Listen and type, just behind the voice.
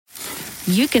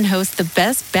you can host the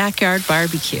best backyard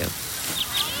barbecue.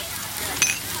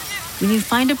 When you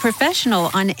find a professional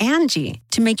on Angie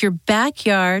to make your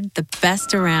backyard the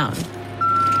best around.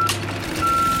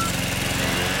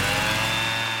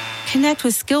 Connect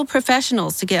with skilled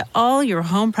professionals to get all your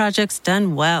home projects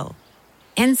done well.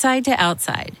 Inside to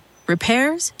outside,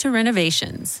 repairs to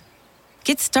renovations.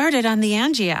 Get started on the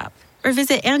Angie app or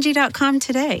visit Angie.com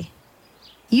today.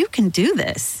 You can do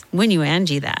this when you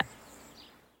Angie that.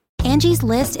 Angie's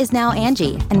List is now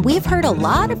Angie, and we've heard a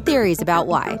lot of theories about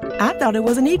why. I thought it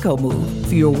was an eco move.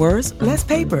 Fewer words, less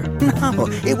paper. No,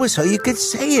 it was so you could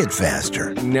say it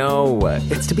faster. No,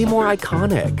 it's to be more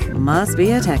iconic. Must be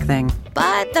a tech thing.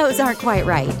 But those aren't quite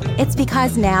right. It's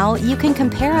because now you can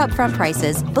compare upfront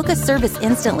prices, book a service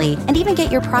instantly, and even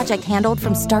get your project handled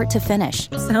from start to finish.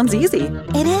 Sounds easy.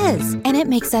 It is, and it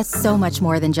makes us so much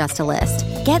more than just a list.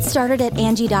 Get started at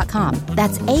Angie.com.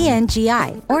 That's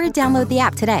ANGI, or download the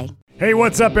app today. Hey,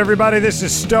 what's up, everybody? This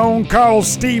is Stone Cold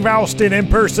Steve Austin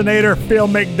impersonator Phil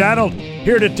McDonald,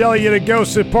 here to tell you to go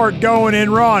support Going In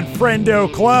Raw and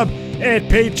Friendo Club at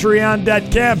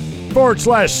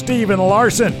patreon.com/Steven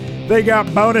Larson. They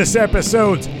got bonus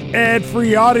episodes,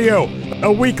 ad-free audio,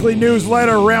 a weekly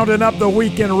newsletter rounding up the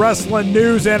weekend wrestling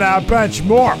news, and a bunch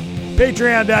more.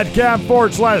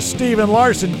 Patreon.com/Steven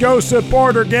Larson. Go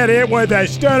support or get hit with a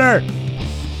stunner.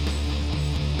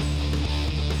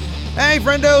 Hey,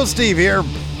 friendo, Steve here.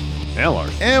 And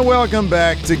Lars. And welcome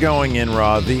back to Going In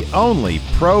Raw, the only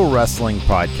pro wrestling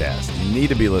podcast you need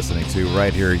to be listening to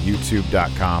right here at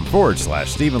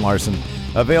youtube.com/Steven Larson.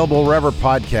 Available wherever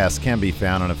podcasts can be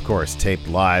found, and of course, taped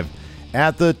live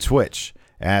at the Twitch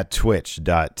at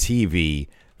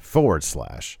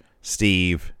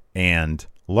twitch.tv/Steve and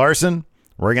Larson.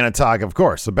 We're going to talk, of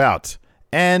course, about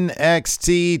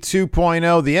NXT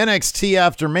 2.0, the NXT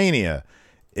After Mania.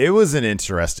 It was an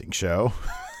interesting show.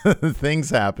 Things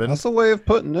happen. That's a way of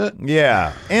putting it.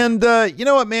 Yeah. And you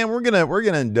know what, man? We're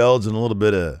gonna indulge in a little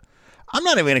bit of, I'm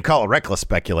not even going to call it reckless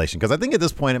speculation, because I think at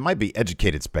this point it might be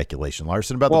educated speculation,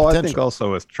 Larson, about the potential. I think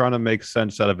also it's trying to make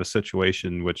sense out of a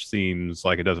situation which seems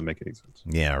like it doesn't make any sense.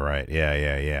 Yeah, right.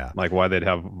 Yeah. Like why they'd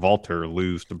have Walter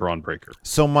lose to Braun Breaker.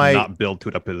 So not build to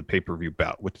it up as a pay-per-view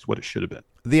bout, which is what it should have been.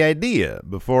 The idea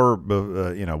before,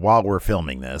 while we're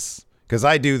filming this, because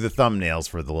I do the thumbnails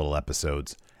for the little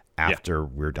episodes after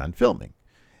we're done filming.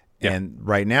 Yeah. And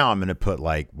right now I'm going to put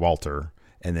like Walter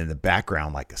and then the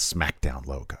background like a SmackDown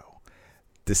logo.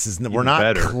 This is we're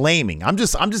not claiming. I'm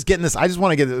just getting this. I just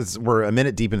want to get this. We're a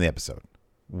minute deep in the episode.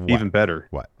 Even better.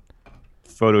 What?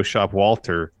 Photoshop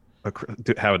Walter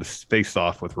have a face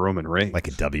off with Roman Reigns. Like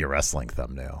a W Wrestling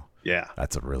thumbnail. Yeah.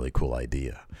 That's a really cool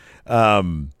idea.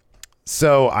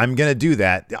 So I'm going to do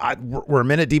that. We're a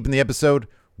minute deep in the episode.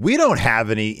 We don't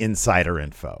have any insider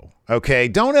info, okay?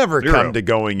 Don't ever come to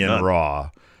Going In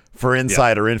Raw for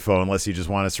insider info unless you just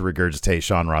want us to regurgitate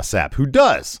Sean Ross Sapp, who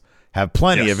does have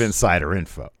plenty of insider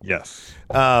info. Yes.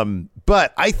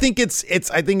 But I think it's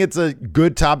a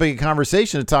good topic of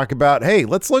conversation to talk about. Hey,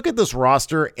 let's look at this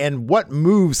roster and what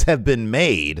moves have been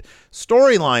made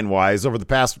storyline wise over the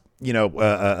past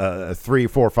 3,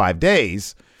 4, 5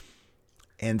 days,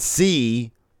 and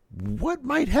see what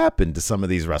might happen to some of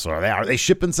these wrestlers. Are they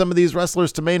shipping some of these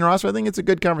wrestlers to main roster? I think it's a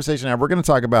good conversation. Now, we're going to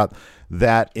talk about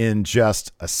that in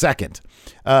just a second.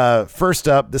 First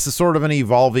up, this is sort of an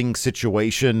evolving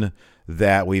situation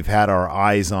that we've had our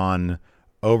eyes on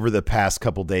over the past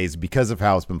couple days because of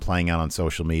how it's been playing out on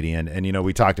social media. And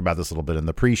we talked about this a little bit in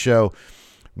the pre-show.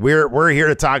 We're here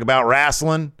to talk about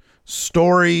wrestling,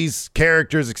 stories,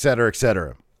 characters, et cetera, et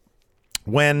cetera.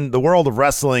 When the world of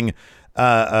wrestling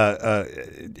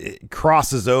it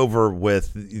crosses over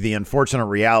with the unfortunate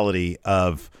reality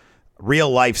of real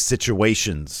life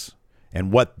situations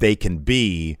and what they can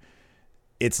be,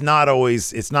 it's not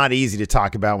easy to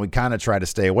talk about. We kind of try to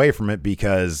stay away from it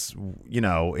because,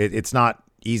 it's not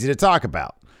easy to talk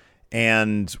about.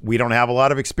 And we don't have a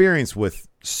lot of experience with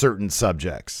certain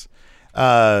subjects.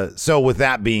 So with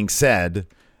that being said,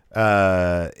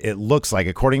 it looks like,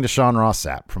 according to Sean Ross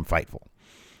Sapp from Fightful,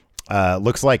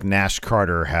 looks like Nash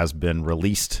Carter has been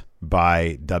released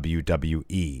by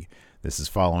WWE. This is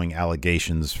following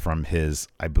allegations from his,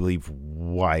 I believe,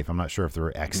 wife. I'm not sure if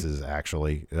they're exes,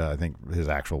 actually. I think his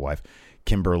actual wife,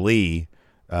 Kimberly,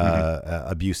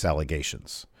 abuse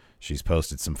allegations. She's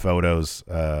posted some photos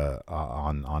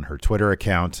on her Twitter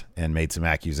account and made some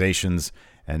accusations.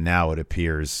 And now it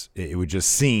appears, it would just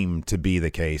seem to be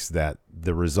the case that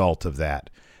the result of that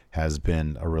has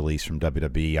been a release from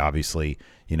WWE. Obviously,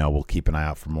 we'll keep an eye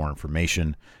out for more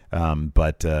information.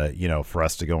 But for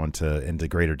us to go into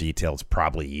greater detail, it's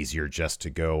probably easier just to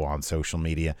go on social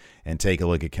media and take a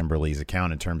look at Kimberly's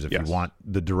account in terms of if you want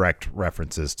the direct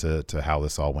references to how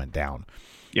this all went down.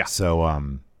 Yeah.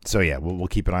 So yeah, we'll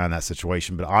keep an eye on that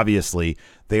situation. But obviously,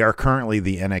 they are currently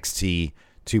the NXT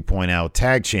 2.0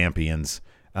 tag champions.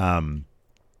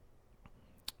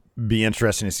 Be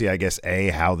interesting to see, I guess,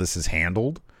 how this is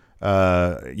handled.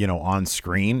 On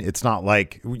screen. It's not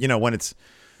like,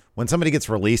 when somebody gets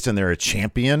released and they're a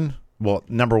champion, well,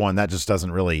 number one, that just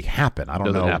doesn't really happen. I don't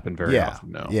know. Doesn't happen very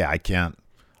often, no. Yeah, I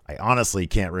honestly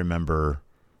can't remember.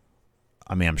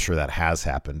 I mean, I'm sure that has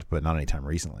happened, but not anytime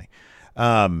recently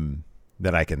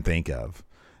that I can think of.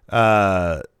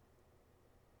 So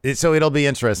it'll be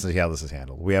interesting to see how this is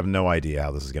handled. We have no idea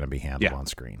how this is going to be handled on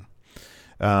screen.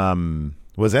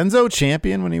 Was Enzo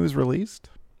champion when he was released?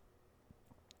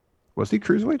 Was he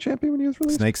Cruiserweight champion when he was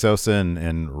released? Snake Sosa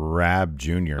and Rab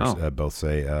Jr. Both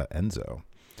say Enzo.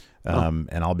 And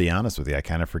I'll be honest with you, I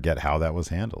kind of forget how that was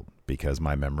handled because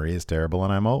my memory is terrible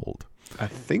and I'm old. I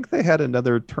think they had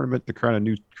another tournament to crown a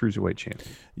new Cruiserweight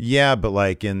champion. Yeah, but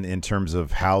like in terms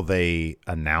of how they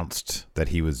announced that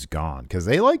he was gone, because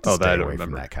they like to stay away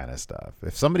from that kind of stuff.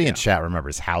 If somebody in chat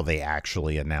remembers how they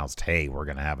actually announced, hey, we're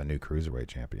going to have a new Cruiserweight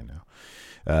champion now.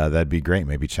 That'd be great.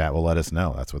 Maybe chat will let us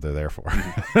know. That's what they're there for,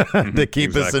 to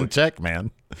keep us in check,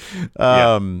 man.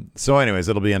 So anyways,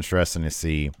 it'll be interesting to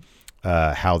see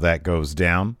how that goes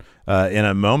down. In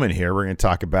a moment here, we're going to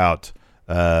talk about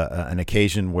an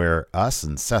occasion where us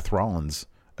and Seth Rollins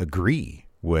agree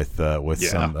with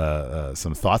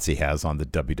some thoughts he has on the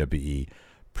WWE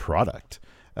product.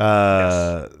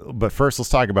 But first, let's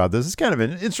talk about this. It's kind of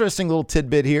an interesting little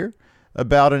tidbit here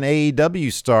about an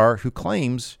AEW star who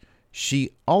claims she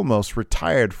almost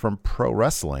retired from pro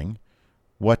wrestling.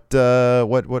 What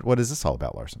is this all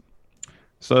about, Larson?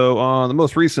 So on the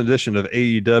most recent edition of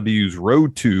AEW's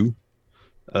Road to,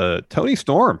 Toni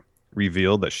Storm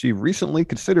revealed that she recently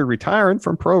considered retiring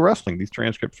from pro wrestling. These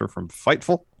transcripts are from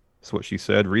Fightful. That's what she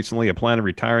said. Recently, I plan on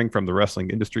retiring from the wrestling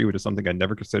industry, which is something I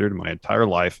never considered in my entire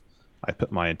life. I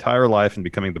put my entire life in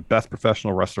becoming the best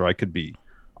professional wrestler I could be.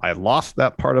 I lost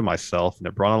that part of myself, and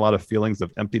it brought a lot of feelings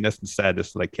of emptiness and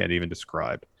sadness that I can't even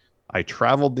describe. I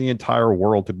traveled the entire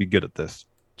world to be good at this,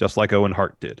 just like Owen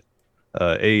Hart did.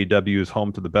 AEW is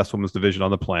home to the best women's division on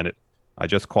the planet. I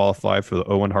just qualified for the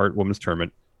Owen Hart Women's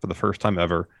Tournament for the first time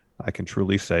ever. I can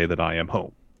truly say that I am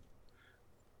home.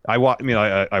 I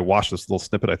watched this little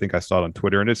snippet. I think I saw it on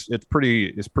Twitter, and it's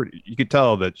pretty. You could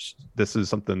tell that this is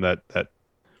something that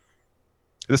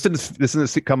this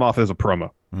didn't come off as a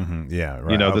promo. Mm-hmm. Yeah,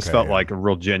 right. This felt like a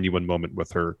real genuine moment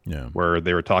with her, where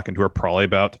they were talking to her probably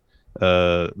about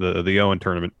the Owen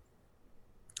tournament,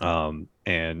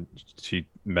 and she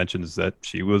mentions that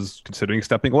she was considering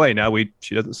stepping away. Now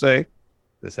she doesn't say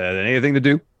this had anything to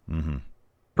do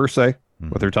per se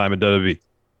with her time at WWE.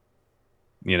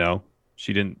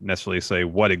 She didn't necessarily say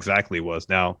what exactly it was.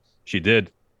 Now she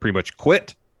did pretty much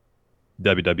quit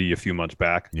WWE a few months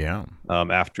back. Yeah.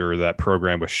 After that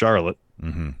program with Charlotte.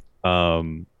 And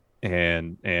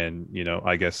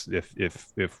I guess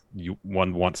if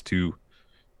one wants to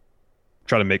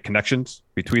try to make connections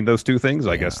between those two things,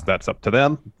 I guess that's up to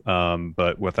them.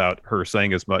 But without her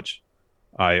saying as much,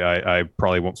 I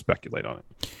probably won't speculate on it.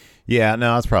 Yeah,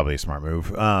 no, that's probably a smart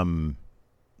move.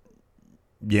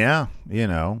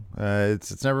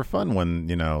 It's never fun when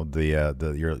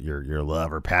your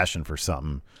love or passion for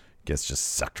something gets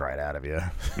just sucked right out of you.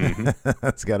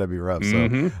 That's got to be rough.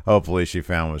 So hopefully she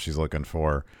found what she's looking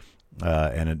for,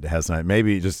 and it has not.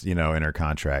 Maybe just in her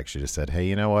contract she just said, "Hey,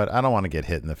 you know what? I don't want to get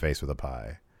hit in the face with a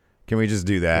pie. Can we just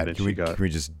do that? Can we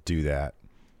just do that?"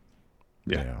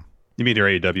 Yeah. You mean her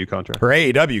AEW contract? Her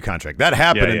AEW contract. That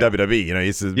happened in WWE.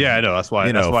 He says, I know. That's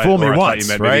why. Fool me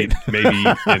once, right? Maybe in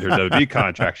her WWE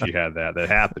contract she had that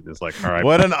happened. It's like, all right.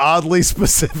 What an oddly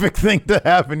specific thing to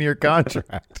have in your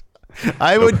contract.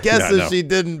 I would guess that she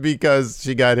didn't because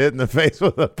she got hit in the face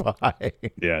with a pie.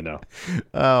 Yeah, no.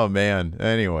 Oh, man.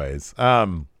 Anyways.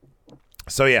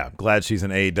 So, yeah, glad she's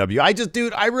in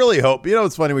AEW. I really hope.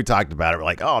 It's funny. We talked about it. We're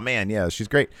like, oh, man, yeah, she's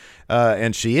great.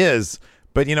 And she is.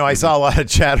 But, I saw a lot of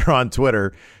chatter on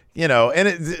Twitter, and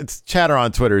it's chatter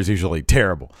on Twitter is usually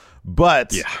terrible.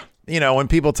 But, when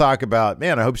people talk about,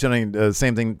 man, I hope the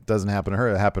same thing doesn't happen to her.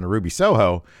 It happened to Ruby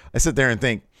Soho. I sit there and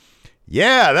think,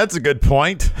 yeah, that's a good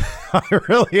point. I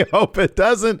really hope it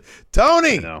doesn't.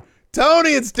 Tony,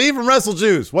 it's Steve from Wrestle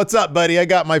Juice. What's up, buddy? I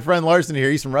got my friend Larson here.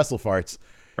 He's from Wrestle Farts.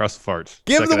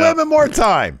 Give the women more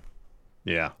time.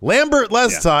 Yeah. Lambert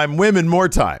less time, women more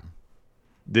time.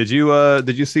 Did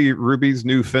you see Ruby's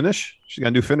new finish? She got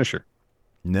a new finisher.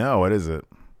 No, what is it?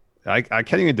 I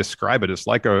can't even describe it. It's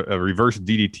like a reverse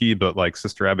DDT, but like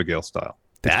Sister Abigail style.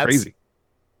 It's crazy.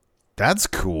 That's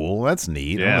cool. That's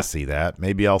neat. Yeah. I want to see that.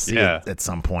 Maybe I'll see it at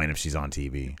some point if she's on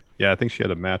TV. Yeah, I think she had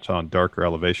a match on Darker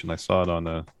Elevation. I saw it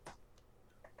on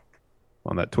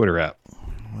that Twitter app.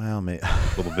 Well, maybe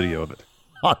little video of it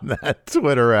on that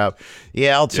Twitter app.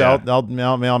 Yeah,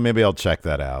 maybe I'll check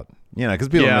that out. You know, because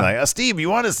people will be like, Steve, you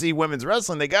want to see women's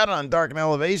wrestling? They got it on Dark and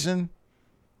Elevation.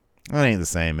 That ain't the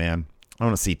same, man. I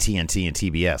want to see TNT and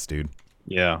TBS, dude.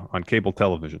 Yeah, on cable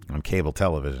television. On cable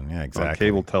television, yeah, exactly. On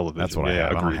cable television. That's what I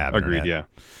have. I don't have Agreed, internet.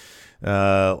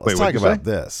 yeah. Let's talk about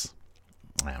this.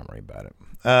 I don't worry about it.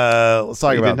 Let's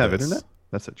talk about You didn't have this. internet?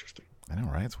 That's interesting. I know,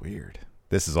 right? It's weird.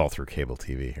 This is all through cable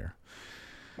TV here.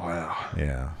 Wow.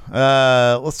 Yeah.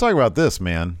 Let's talk about this,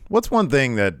 man. What's one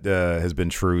thing that has been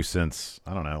true since,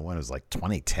 I don't know, when it was like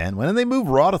 2010? When did they move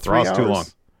Raw to 3 hours? Raw's too long.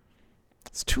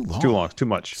 It's too long. It's too long. It's too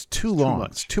much. It's too long.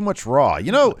 It's too much Raw.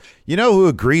 You know who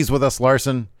agrees with us,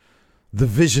 Larson? The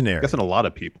visionary. I'm guessing a lot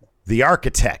of people. The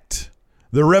architect.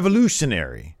 The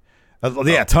revolutionary.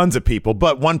 Tons of people,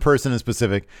 but one person in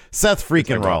specific, Seth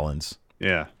freaking Rollins.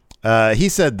 Yeah. He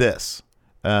said this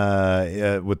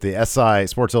with the SI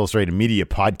Sports Illustrated Media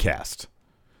Podcast.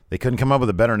 They couldn't come up with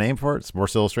a better name for it.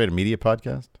 Sports Illustrated Media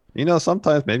Podcast. You know,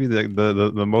 sometimes maybe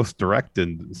the most direct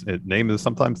and name is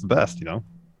sometimes the best. You know,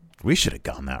 we should have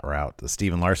gone that route. The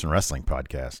Steven Larson Wrestling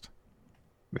Podcast.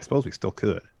 I suppose we still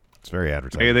could. It's very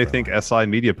advertising. Maybe they think SI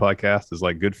Media Podcast is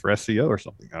like good for SEO or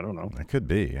something. I don't know. It could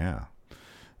be, yeah.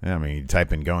 I mean, you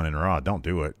type in Going in Raw. Don't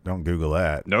do it. Don't Google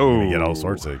that. No. You get all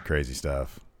sorts of crazy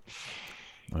stuff.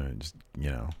 Anyways,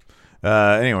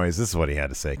 this is what he had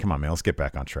to say. Come on, man. Let's get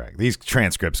back on track. These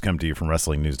transcripts come to you from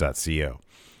WrestlingNews.co.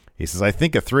 He says, I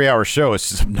think a 3-hour show is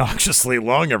just obnoxiously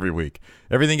long every week.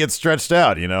 Everything gets stretched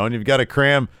out, and you've got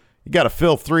to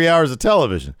fill 3 hours of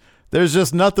television. There's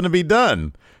just nothing to be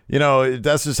done.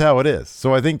 That's just how it is.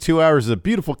 So I think 2 hours is a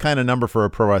beautiful kind of number for a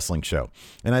pro wrestling show.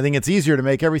 And I think it's easier to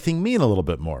make everything mean a little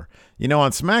bit more.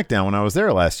 On SmackDown, when I was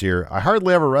there last year, I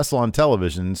hardly ever wrestle on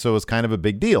television, so it's kind of a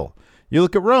big deal. You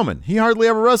look at Roman, he hardly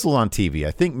ever wrestles on TV.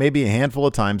 I think maybe a handful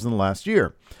of times in the last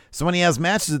year. So when he has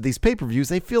matches at these pay-per-views,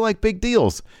 they feel like big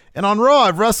deals. And on Raw,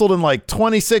 I've wrestled in like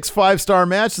 26 5-star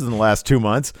matches in the last 2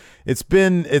 months.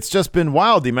 It's just been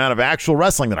wild, the amount of actual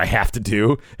wrestling that I have to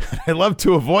do. I love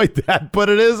to avoid that, but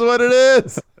it is what it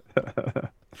is.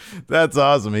 That's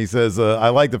awesome. He says, I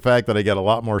like the fact that I get a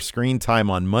lot more screen time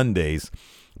on Mondays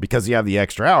because you have the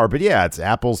extra hour. But yeah, it's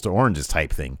apples to oranges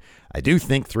type thing. I do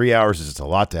think 3 hours is just a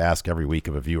lot to ask every week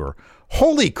of a viewer.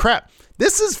 Holy crap.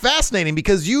 This is fascinating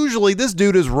because usually this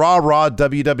dude is raw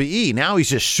WWE. Now he's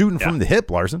just shooting from the hip,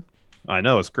 Larson. I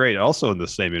know. It's great. Also in the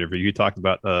same interview, you talked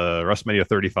about WrestleMania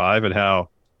 35 and how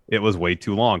it was way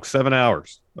too long. 7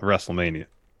 hours of WrestleMania.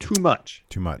 Too much.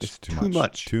 Too much. It's too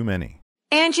much. Too many.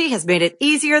 Angie has made it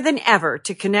easier than ever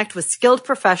to connect with skilled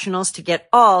professionals to get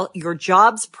all your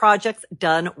jobs projects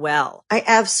done well. I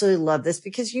absolutely love this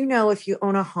because, if you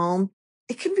own a home,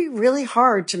 it can be really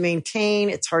hard to maintain.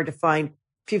 It's hard to find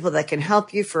people that can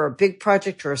help you for a big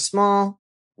project or a small.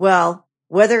 Well,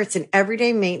 whether it's in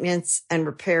everyday maintenance and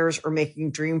repairs or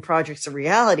making dream projects a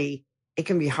reality, it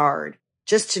can be hard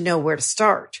just to know where to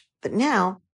start. But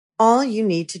now all you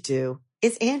need to do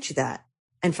is Angie that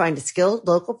and find a skilled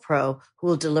local pro who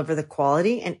will deliver the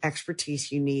quality and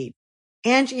expertise you need.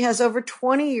 Angie has over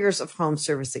 20 years of home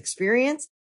service experience,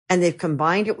 and they've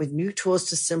combined it with new tools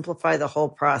to simplify the whole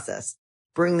process.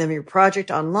 Bring them your project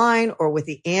online or with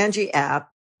the Angie app,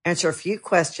 answer a few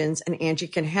questions, and Angie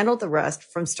can handle the rest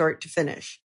from start to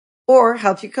finish. Or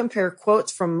help you compare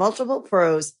quotes from multiple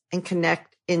pros and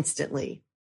connect instantly.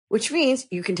 Which means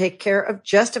you can take care of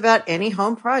just about any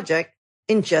home project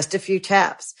in just a few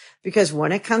taps. Because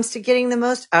when it comes to getting the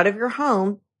most out of your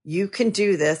home, you can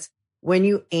do this when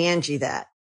you Angie that.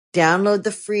 Download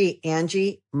the free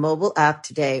Angie mobile app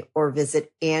today or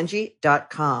visit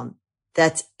Angie.com.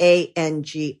 That's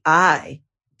ANGI.com.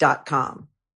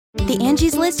 The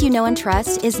Angie's List you know and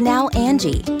trust is now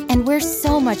Angie, and we're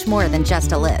so much more than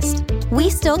just a list. We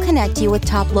still connect you with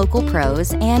top local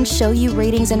pros and show you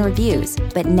ratings and reviews,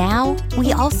 but now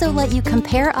we also let you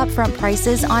compare upfront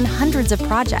prices on hundreds of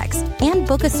projects and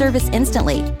book a service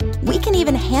instantly. We can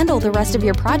even handle the rest of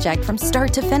your project from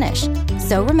start to finish.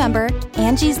 So remember,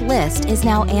 Angie's List is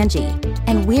now Angie,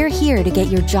 and we're here to get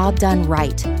your job done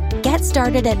right. Get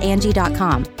started at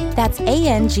Angie.com. That's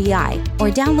ANGI, or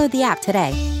download the app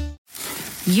today.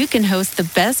 You can host the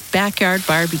best backyard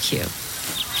barbecue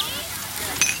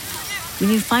when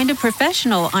you find a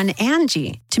professional on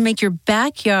Angie to make your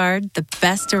backyard the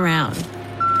best around.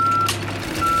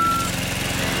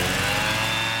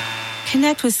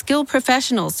 Connect with skilled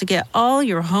professionals to get all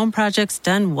your home projects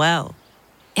done well.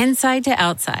 Inside to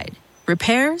outside,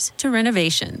 repairs to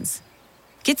renovations.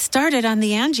 Get started on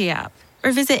the Angie app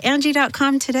or visit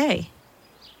Angie.com today.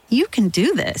 You can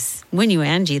do this when you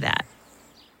Angie that.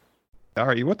 All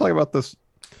right, you want to talk about this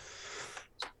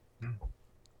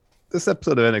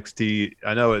episode of NXT?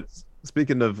 I know it's,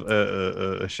 speaking of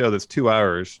a show that's 2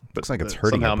 hours, but looks like it's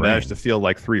hurting somehow managed to feel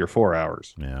like 3 or 4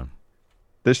 hours. Yeah.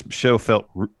 This show felt,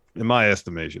 in my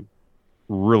estimation,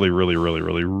 really, really, really,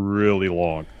 really, really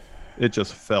long. It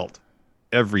just felt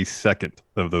every second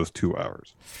of those 2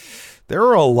 hours. There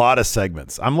are a lot of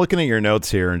segments. I'm looking at your notes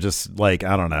here and just like,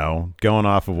 I don't know, going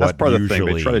off of what That's part of the usually...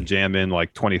 thing. They try to jam in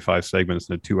like 25 segments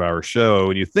in a 2 hour show,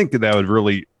 and you think that would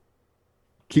really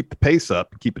keep the pace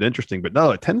up, keep it interesting, but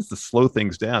no, it tends to slow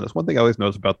things down. That's one thing I always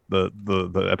notice about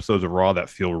the episodes of Raw that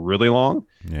feel really long,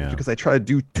 because they try to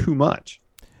do too much.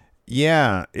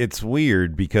 Yeah, it's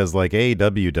weird because like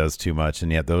AEW does too much, and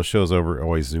yet those shows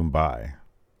always zoom by.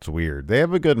 It's weird. They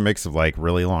have a good mix of like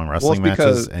really long wrestling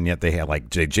matches, and yet they have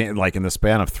like like in the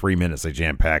span of 3 minutes they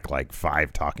jam pack like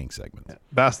 5 talking segments.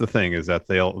 That's the thing, is that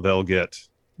they'll get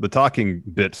the talking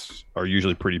bits are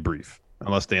usually pretty brief,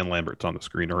 unless Dan Lambert's on the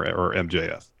screen or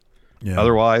MJF. Yeah.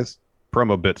 Otherwise,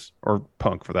 promo bits, or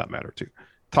Punk for that matter too,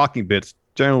 talking bits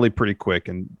generally pretty quick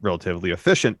and relatively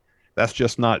efficient. That's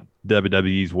just not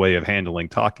WWE's way of handling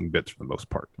talking bits for the most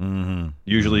part. Mm-hmm.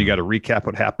 Usually you got to recap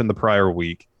what happened the prior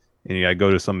week, and you got to go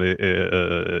to some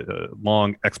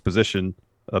long exposition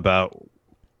about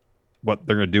what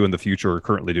they're going to do in the future or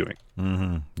currently doing.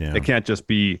 Mm-hmm. Yeah. It can't just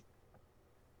be,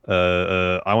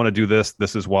 I want to do this.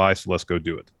 This is why, so let's go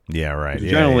do it. Yeah, right.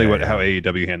 Generally, how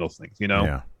AEW handles things, you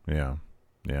know? Yeah.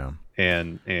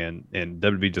 And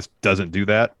WWE just doesn't do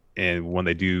that. And when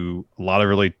they do a lot of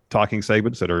really talking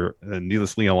segments that are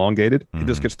needlessly elongated, it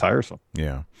just gets tiresome.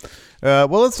 Yeah. Well,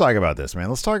 let's talk about this, man.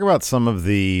 Let's talk about some of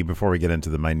the, before we get into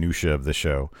the minutia of the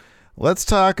show, let's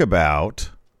talk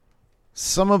about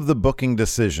some of the booking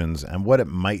decisions and what it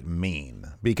might mean.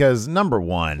 Because number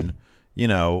one, you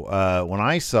know, when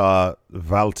I saw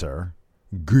Gunther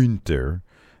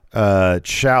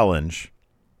challenge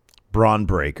Braun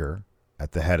Breaker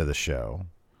at the head of the show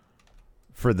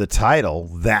for the title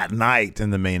that night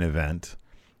in the main event,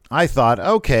 I thought,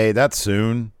 okay, that's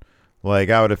soon.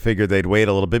 Like, I would have figured they'd wait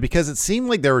a little bit because it seemed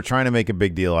like they were trying to make a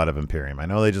big deal out of Imperium. I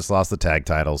know they just lost the tag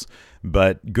titles,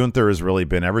 but Gunther has really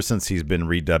been, ever since he's been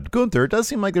redubbed Gunther, it does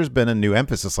seem like there's been a new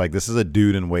emphasis. Like, this is a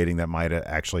dude in waiting that might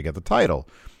actually get the title.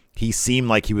 He seemed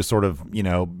like he was sort of, you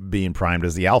know, being primed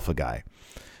as the alpha guy.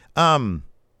 And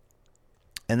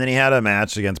then he had a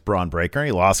match against Braun Breaker, and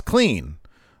he lost clean.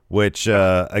 Which,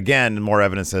 again, more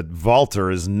evidence that Walter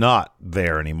is not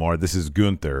there anymore. This is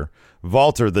Gunther.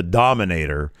 Walter, the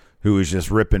Dominator, who is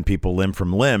just ripping people limb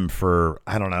from limb for,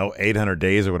 I don't know, 800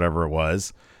 days or whatever it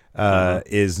was,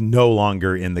 is no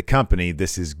longer in the company.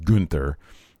 This is Gunther.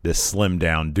 This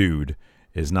slimmed-down dude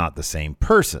is not the same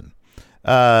person.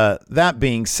 That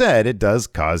being said, it does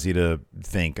cause you to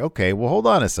think, okay, well, hold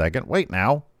on a second. Wait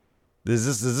now.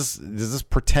 Does this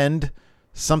pretend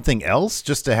something else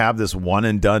just to have this one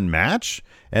and done match?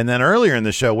 And then earlier in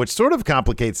the show, which sort of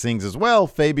complicates things as well,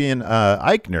 Fabian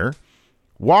Eichner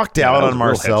walked out on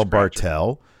Marcel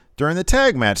Bartel during the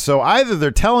tag match. So either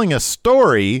they're telling a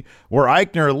story where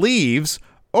Eichner leaves,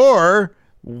 or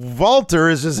Walter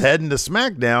is just heading to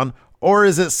SmackDown, or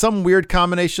is it some weird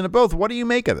combination of both? What do you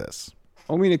make of this?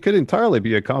 I mean, it could entirely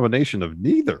be a combination of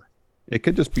neither. It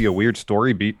could just be a weird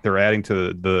story beat they're adding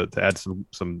to add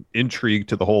some intrigue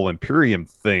to the whole Imperium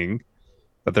thing,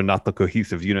 but they're not the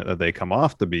cohesive unit that they come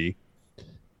off to be.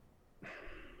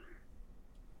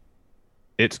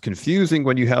 It's confusing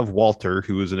when you have Walter,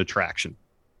 who is an attraction.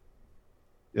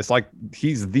 It's like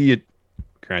he's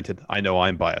granted, I know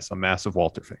I'm biased. I'm a massive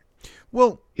Walter fan.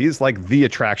 Well, he's like the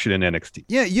attraction in NXT.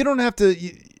 Yeah, you don't have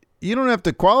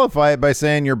to qualify it by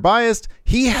saying you're biased.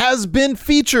 He has been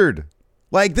featured.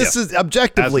 Like, this is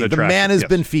objectively, the man has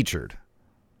been featured.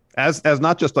 As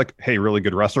not just like, hey, really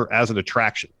good wrestler, as an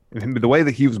attraction. And the way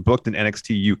that he was booked in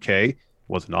NXT UK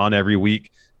wasn't on every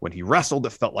week. When he wrestled,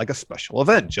 it felt like a special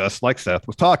event, just like Seth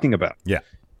was talking about. Yeah.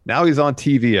 Now he's on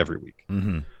TV every week.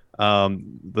 Mm-hmm.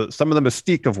 Some of the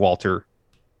mystique of Walter,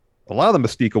 a lot of the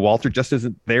mystique of Walter just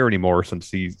isn't there anymore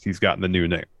since he's gotten the new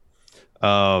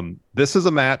name. This is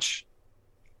a match,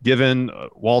 given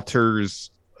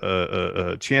Walter's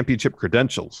championship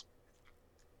credentials,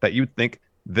 that you'd think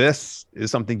this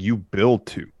is something you build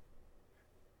to.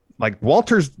 Like,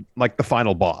 Walter's like the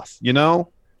final boss, you know?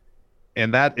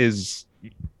 And that is,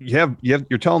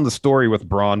 you're telling the story with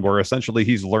Braun where essentially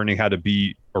he's learning how to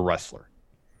be a wrestler.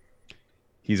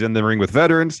 He's in the ring with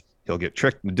veterans. He'll get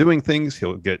tricked into doing things.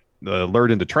 He'll get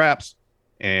lured into traps,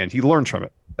 and he learns from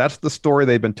it. That's the story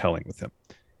they've been telling with him.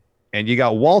 And you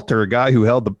got Walter, a guy who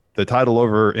held the title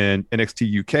over in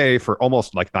NXT UK for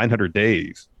almost like 900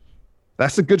 days.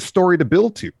 That's a good story to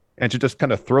build to. And to just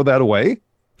kind of throw that away,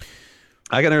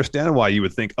 I can understand why you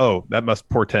would think, oh, that must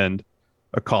portend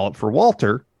a call-up for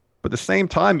Walter. But at the same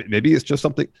time, maybe it's just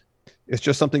something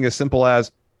as simple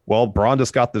as, well, Braun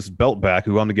just got this belt back.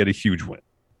 We want to get a huge win.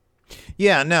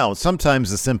 Yeah, no,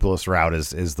 sometimes the simplest route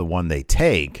is the one they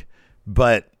take.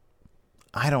 But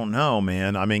I don't know,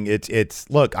 man. I mean, it's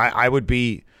look, I would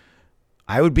be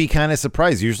kind of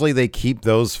surprised. Usually they keep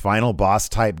those final boss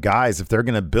type guys. If they're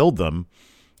going to build them,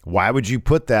 why would you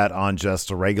put that on just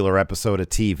a regular episode of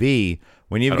TV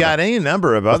when you've got any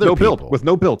number of other people with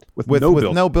no build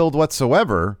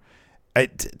whatsoever?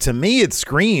 To me, it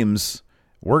screams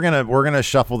we're gonna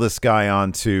shuffle this guy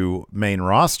onto main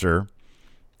roster,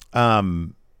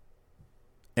 and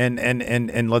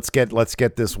let's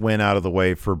get this win out of the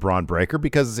way for Braun Breaker,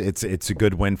 because it's a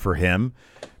good win for him.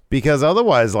 Because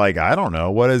otherwise, like, I don't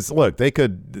know this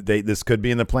could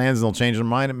be in the plans and they'll change their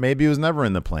mind. Maybe it was never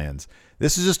in the plans.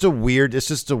 It's just a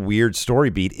weird story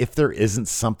beat if there isn't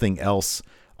something else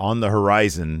on the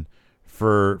horizon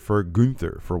for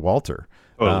Gunther, for Walter.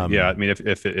 Oh, yeah. I mean,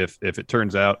 if it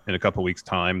turns out in a couple weeks'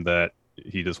 time that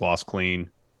he just lost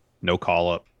clean, no call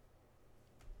up.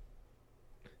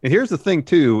 And here's the thing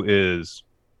too, is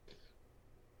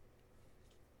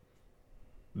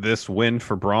this win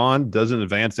for Braun doesn't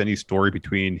advance any story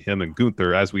between him and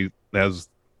Gunther, as you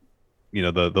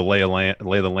know, the lay of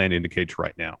the land indicates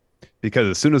right now. Because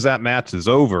as soon as that match is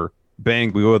over,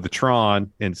 bang, we go to the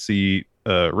Tron and see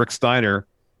Rick Steiner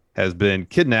has been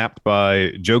kidnapped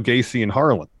by Joe Gacy and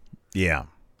Harlan. Yeah.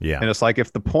 And it's like,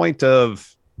 if the point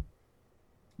of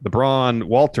the Braun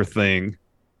Walter thing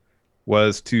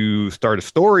was to start a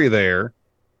story there,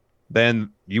 then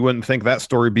you wouldn't think that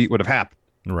story beat would have happened.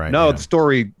 Right. No, the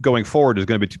story going forward is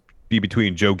going to be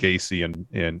between Joe Gacy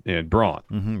and Braun.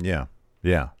 Mm-hmm,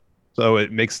 yeah. So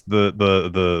it makes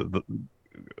the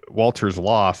Walter's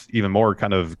loss even more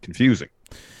kind of confusing.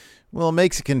 Well, it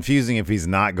makes it confusing if he's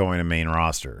not going to main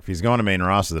roster. If he's going to main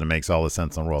roster, then it makes all the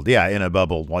sense in the world. Yeah, in a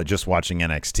bubble, while just watching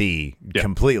NXT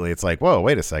completely, it's like, whoa,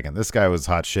 wait a second. This guy was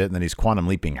hot shit, and then he's quantum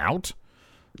leaping out?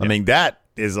 I mean, that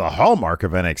is a hallmark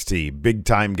of NXT. Big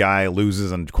time guy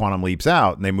loses and quantum leaps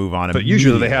out, and they move on. But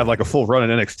usually they have like a full run in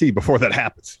NXT before that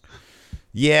happens.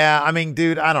 Yeah, I mean,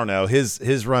 dude, I don't know.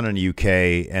 His run in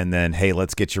UK, and then, hey,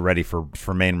 let's get you ready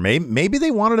for main. Maybe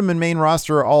they wanted him in main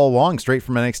roster all along, straight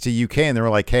from NXT UK, and they were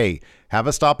like, hey, have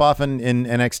a stop off in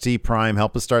NXT Prime,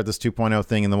 help us start this 2.0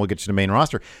 thing, and then we'll get you to main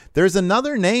roster. There's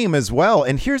another name as well,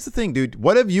 and here's the thing, dude.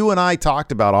 What have you and I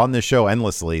talked about on this show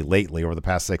endlessly lately over the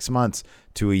past 6 months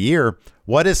to a year?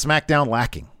 What is SmackDown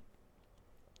lacking?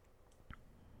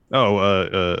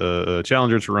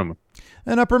 Challengers for Roman.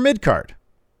 An upper mid card.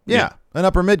 Yeah, an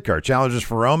upper mid card. Challengers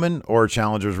for Roman, or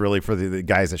challengers really for the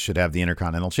guys that should have the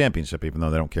Intercontinental Championship, even though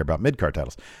they don't care about mid card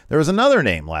titles. There was another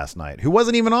name last night who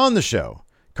wasn't even on the show.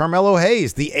 Carmelo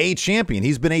Hayes, the A champion.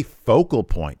 He's been a focal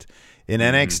point in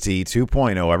NXT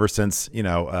 2.0 ever since,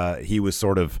 he was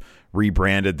sort of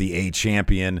rebranded the A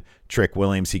champion. Trick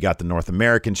Williams, he got the North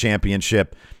American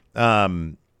Championship.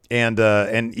 And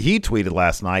he tweeted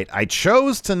last night, I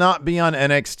chose to not be on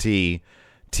NXT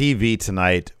TV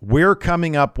tonight. We're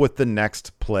coming up with the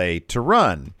next play to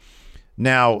run.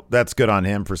 Now, that's good on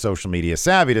him for social media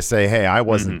savvy to say, hey, I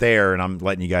wasn't there and I'm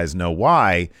letting you guys know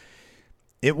why.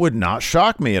 It would not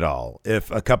shock me at all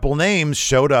if a couple names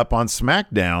showed up on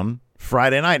SmackDown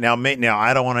Friday night. Now,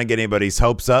 I don't want to get anybody's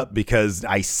hopes up, because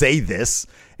I say this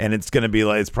and it's going to be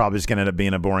like, it's probably just going to end up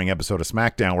being a boring episode of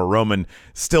SmackDown where Roman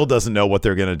still doesn't know what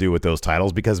they're going to do with those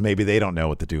titles, because maybe they don't know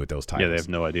what to do with those titles. Yeah, they have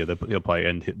no idea. He'll probably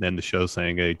end the show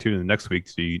saying, hey, tune in next week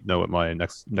so you know what my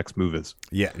next move is.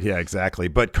 Yeah, exactly.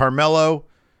 But Carmelo,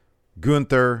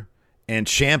 Gunther, and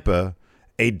Ciampa,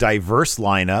 a diverse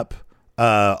lineup,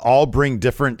 all bring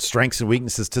different strengths and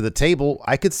weaknesses to the table.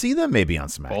 I could see them maybe on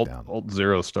SmackDown. Old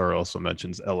Zero Star also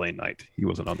mentions LA Knight. He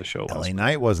wasn't on the show. LA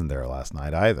Knight wasn't there last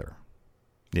night either.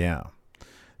 Yeah.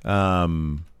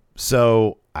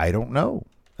 So I don't know.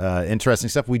 Interesting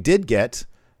stuff. We did get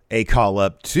a call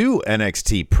up to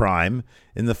NXT Prime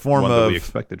in the form One of that we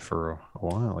expected for a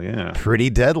while. Yeah. Pretty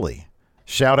Deadly.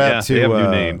 Shout out to they have new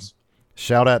names.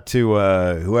 Shout out to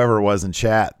whoever it was in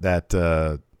chat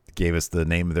that gave us the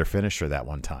name of their finisher that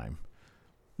one time.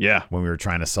 Yeah. When we were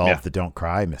trying to solve the Don't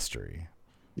Cry mystery.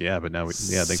 Yeah, but now thanks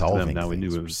to them, now we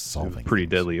knew it was pretty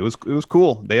deadly. It was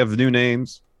cool. They have new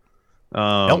names.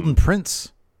 Elton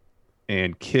Prince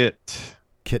and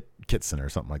Kitson or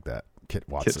something like that. Kit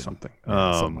Watson. Kit something.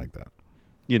 Something like that.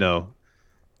 You know,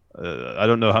 I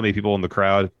don't know how many people in the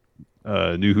crowd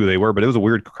knew who they were, but it was a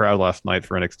weird crowd last night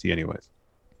for NXT anyways.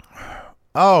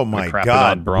 Oh my God.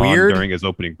 On Braun weird during his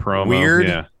opening promo. Weird.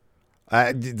 Yeah.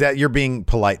 That you're being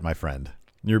polite, my friend.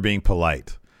 You're being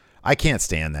polite. I can't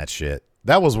stand that shit.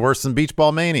 That was worse than Beach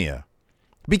Ball Mania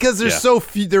because there's so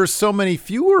few. There's so many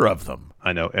fewer of them.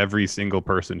 I know every single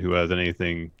person who has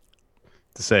anything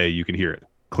to say, you can hear it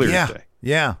clear as day.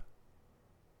 Yeah.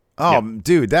 Oh,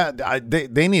 dude,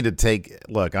 they need to take.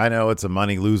 Look, I know it's a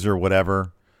money loser,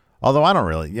 whatever. Although I don't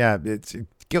really. Yeah,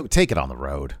 take it on the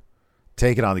road.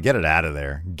 Take it on. Get it out of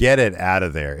there. Get it out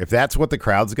of there. If that's what the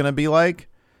crowd's going to be like,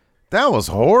 that was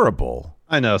horrible.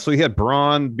 I know. So he had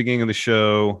Braun beginning of the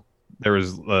show. There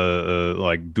was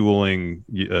like dueling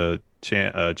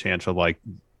chants of like,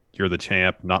 "You're the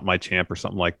champ, not my champ," or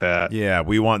something like that. Yeah,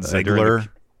 we want Ziggler.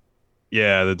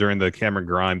 During the Cameron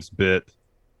Grimes bit,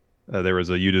 there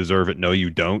was a "You deserve it, no, you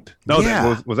don't." No,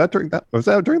 was that during that? Was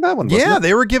that during that one? Yeah,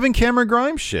 they were giving Cameron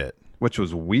Grimes shit, which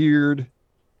was weird.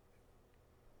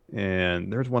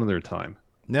 And there's one other time.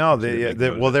 No,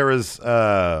 there was.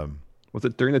 Was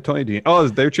it during the Tony D'Angelo? Oh,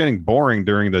 they're chanting "boring"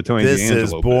 during the Tony D'Angelo.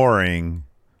 This is boring.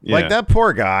 Yeah. Like that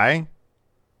poor guy.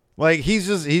 Like he's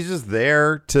just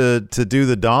there to do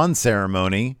the dawn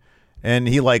ceremony, and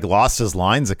he like lost his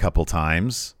lines a couple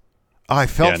times. Oh, I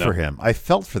felt for him. I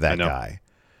felt for that guy.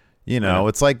 You know,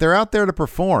 it's like they're out there to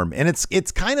perform, and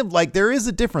it's kind of like there is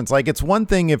a difference. Like it's one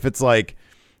thing if it's like,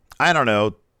 I don't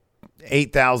know,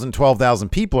 8,000, 12,000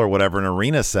 people or whatever, an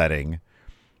arena setting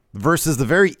versus the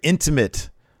very intimate.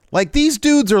 Like these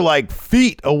dudes are like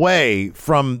feet away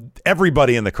from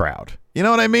everybody in the crowd. You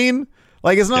know what I mean?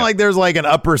 Like it's not like there's like an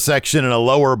upper section and a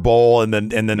lower bowl and then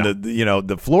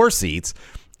the floor seats.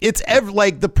 It's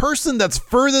like the person that's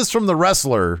furthest from the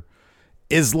wrestler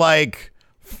is like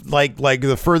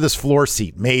the furthest floor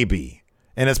seat maybe,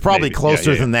 and it's probably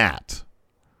closer than that.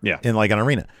 Yeah, in like an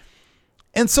arena.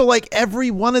 And so like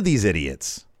every one of these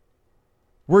idiots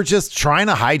were just trying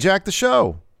to hijack the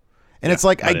show. And it's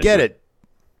like, I get it.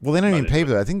 Well, they don't even pay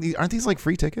for that. I think aren't these like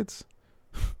free tickets?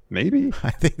 Maybe.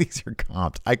 I think these are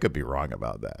comped. I could be wrong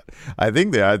about that. I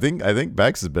think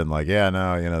Bex has been like, yeah,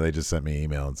 no, they just sent me an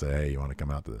email and say, hey, you want to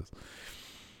come out to this?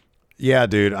 Yeah,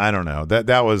 dude, I don't know.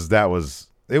 That was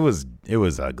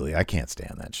ugly. I can't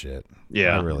stand that shit.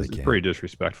 Yeah, I really can't. It's pretty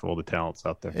disrespectful to talents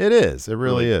out there. It is. It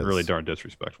really is. Really darn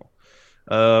disrespectful.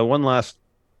 One last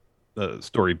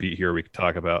story beat here we could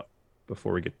talk about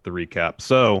before we get the recap.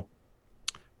 So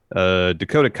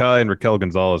Dakota Kai and Raquel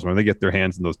Gonzalez, when they get their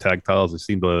hands in those tag titles, they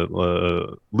seem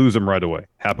to lose them right away.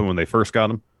 Happened when they first got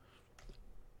them.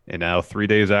 And now 3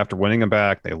 days after winning them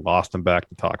back, they lost them back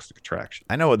to Toxic Attraction.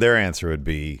 I know what their answer would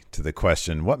be to the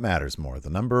question, what matters more,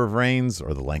 the number of reigns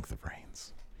or the length of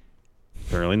reigns?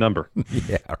 Apparently number.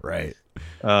 Yeah, right.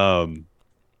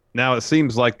 Now it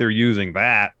seems like they're using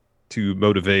that to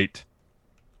motivate.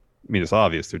 I mean, it's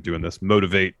obvious they're doing this.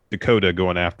 Motivate Dakota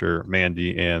going after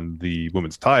Mandy and the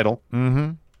women's title.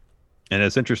 Mm-hmm. And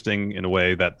it's interesting in a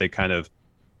way that they kind of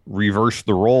reverse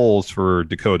the roles for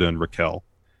Dakota and Raquel.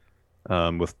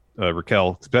 With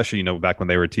Raquel, especially, back when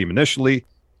they were a team initially,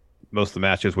 most of the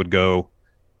matches would go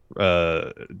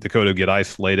Dakota would get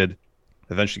isolated,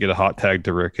 eventually get a hot tag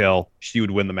to Raquel. She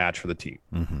would win the match for the team.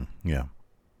 Mm-hmm. Yeah.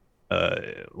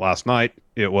 Last night,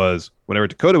 it was whenever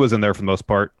Dakota was in there for the most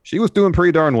part, she was doing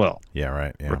pretty darn well. Yeah,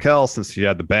 right. Yeah. Raquel, since she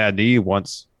had the bad knee,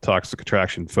 once Toxic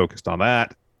Attraction focused on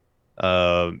that,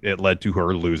 it led to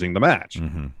her losing the match.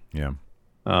 Mm-hmm. Yeah.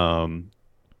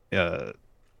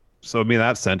 So, I mean, in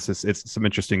that sense, it's some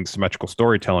interesting symmetrical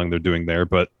storytelling they're doing there,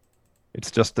 but it's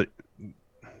just that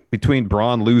between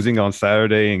Braun losing on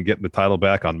Saturday and getting the title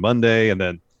back on Monday, and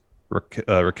then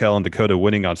Raquel and Dakota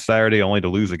winning on Saturday only to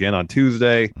lose again on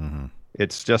Tuesday, mm-hmm.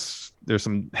 It's just there's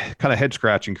some kind of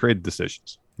head-scratching creative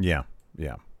decisions. Yeah,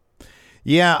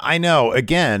 I know.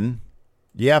 Again,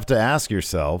 you have to ask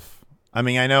yourself, I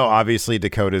mean, I know obviously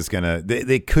Dakota's going to,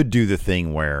 they could do the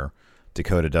thing where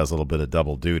Dakota does a little bit of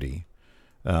double duty.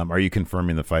 Are you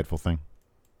confirming the Fightful thing?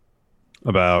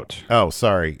 About? Oh,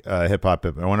 sorry. Hip Hop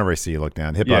Hippo. Whenever I see you look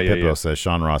down, Hip Hop Hippo says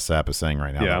Sean Ross Sapp is saying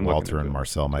right now that Walter and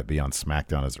Marcel might be on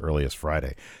SmackDown as early as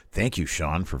Friday. Thank you,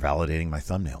 Sean, for validating my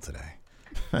thumbnail today.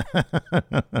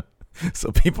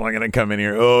 So people are going to come in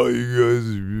here. Oh,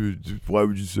 you guys, why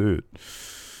would you say it?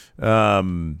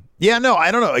 Yeah, no,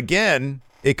 I don't know. Again,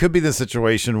 it could be the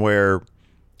situation where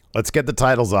let's get the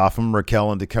titles off them.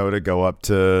 Raquel and Dakota go up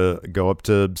to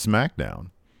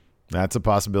SmackDown. That's a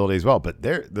possibility as well. But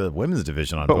they're the women's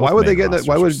division on. But why would they get that?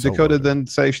 Why would Dakota then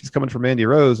say she's coming for Mandy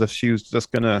Rose if she was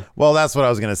just gonna? Well, that's what I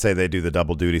was gonna say. They do the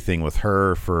double duty thing with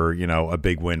her for a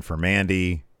big win for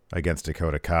Mandy. against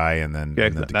Dakota Kai, and then Yeah,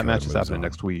 and then that Dakota match is moves happening on.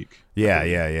 next week.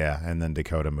 Yeah, and then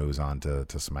Dakota moves on to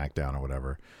SmackDown or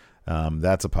whatever.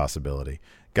 That's a possibility.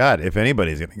 God, if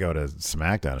anybody's going to go to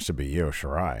SmackDown, it should be Io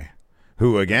Shirai,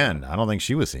 who, again, I don't think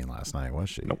she was seen last night, was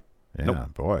she? Nope. Yeah,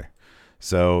 Nope. boy.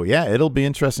 So, yeah, it'll be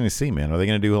interesting to see, man. Are they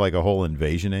going to do like a whole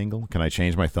invasion angle? Can I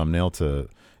change my thumbnail to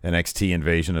NXT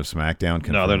invasion of SmackDown?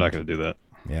 No, they're not going to do that.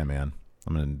 Yeah, man.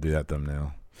 I'm going to do that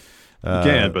thumbnail. You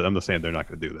can, but I'm just saying they're not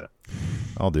going to do that.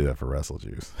 I'll do that for Wrestle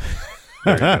Juice.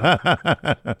 There you go.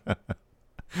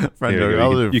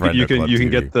 You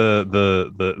can get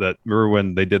the that. Remember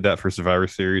when they did that for Survivor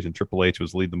Series and Triple H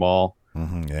was lead them all?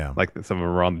 Yeah, like some of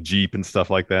them were on the Jeep and stuff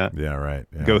like that. Yeah, right.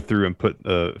 Yeah. Go through and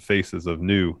put faces of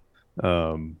new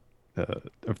of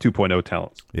 2.0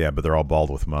 talents. Yeah, but they're all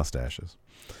bald with mustaches.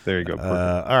 There you go.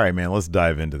 All right, man. Let's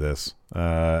dive into this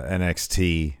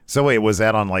NXT. So wait, was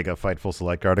that on like a Fightful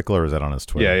Select article, or was that on his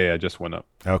Twitter? Yeah, it just went up.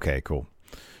 Okay, cool.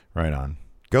 Right on.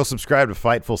 Go subscribe to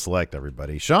Fightful Select,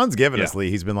 everybody. Sean's given us,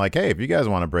 he's been like, hey, if you guys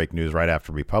want to break news right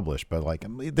after we publish, but like,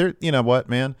 they're, you know what,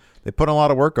 man? They put a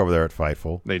lot of work over there at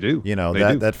Fightful. They do. You know,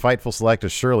 that Fightful Select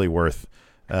is surely worth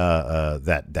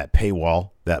that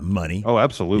paywall, that money. Oh,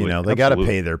 absolutely. You know, they got to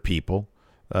pay their people.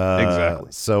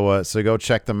 Exactly. So go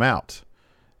check them out.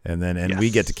 And we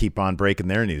get to keep on breaking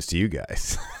their news to you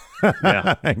guys.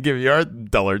 Yeah. And give you our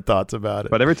duller thoughts about it.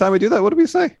 But every time we do that, what do we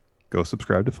say? Go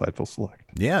subscribe to Fightful Select.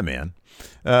 Yeah, man.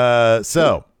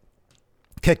 So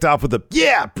kicked off with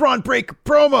Braun Breaker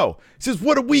promo. He says,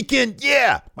 what a weekend.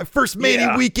 Yeah. My first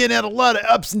Mania weekend had a lot of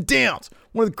ups and downs.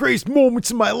 One of the greatest moments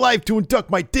in my life to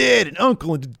induct my dad and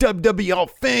uncle into WWE Hall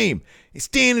of Fame. And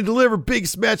stand and deliver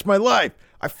biggest match of my life.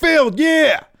 I failed.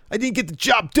 Yeah. I didn't get the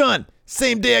job done.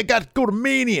 Same day I got to go to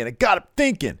Mania, and I got up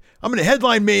thinking, I'm going to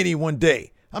headline Mania one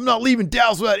day. I'm not leaving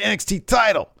Dallas without an NXT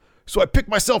title. So I picked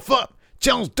myself up,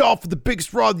 challenged Dolph for the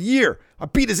biggest Raw of the year. I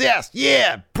beat his ass.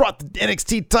 Yeah. Brought the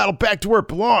NXT title back to where it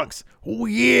belongs. Oh,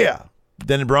 yeah.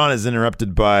 Then Braun is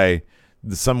interrupted by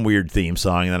some weird theme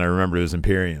song, and then I remember it was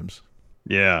Imperium's.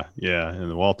 Yeah.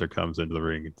 And Walter comes into the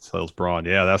ring and tells Braun,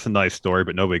 yeah, that's a nice story,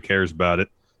 but nobody cares about it.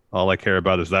 All I care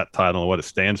about is that title and what it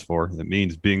stands for. It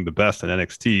means being the best in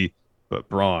NXT. But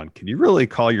Braun, can you really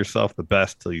call yourself the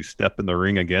best till you step in the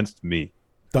ring against me?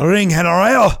 The ring had a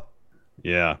rail.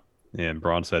 Yeah. And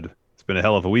Braun said, it's been a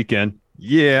hell of a weekend.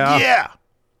 Yeah.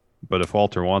 But if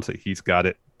Walter wants it, he's got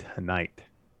it tonight.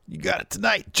 You got it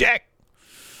tonight, Jack.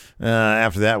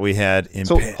 After that, we had...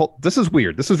 This is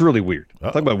weird. This is really weird.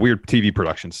 Talk about weird TV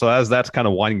production. So as that's kind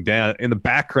of winding down, in the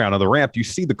background of the ramp, you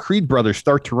see the Creed brothers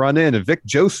start to run in, and Vic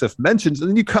Joseph mentions, and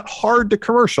then you cut hard to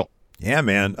commercial. Yeah,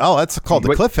 man. Oh, that's called the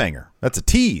cliffhanger. That's a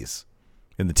tease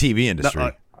in the TV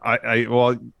industry. No,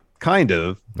 well, kind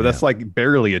of, but that's like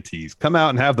barely a tease. Come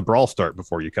out and have the brawl start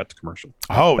before you cut to commercial.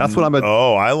 Oh, that's what I'm.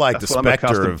 I like the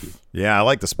specter of. Yeah, I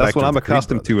like the specter. That's what I'm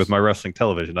accustomed to with my wrestling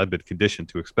television. I've been conditioned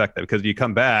to expect that because you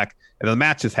come back and the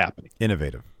match is happening.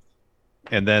 Innovative.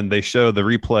 And then they show the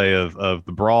replay of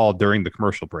the brawl during the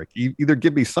commercial break. Either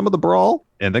give me some of the brawl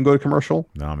and then go to commercial.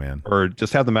 No, man. Or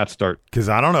just have the match start. Because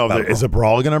I don't know. Is a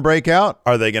brawl going to break out?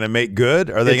 Are they going to make good?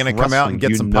 Are they going to come out and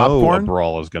get some popcorn? A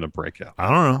brawl is going to break out. I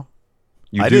don't know.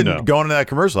 I didn't know. Going into that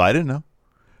commercial, I didn't know.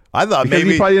 I thought because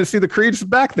maybe you probably didn't see the Creeds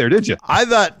back there, did you? I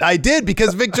thought I did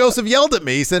because Vic Joseph yelled at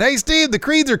me. He said, "Hey, Steve, the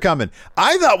Creeds are coming."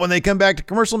 I thought when they come back to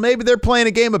commercial, maybe they're playing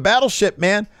a game of Battleship,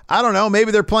 man. I don't know.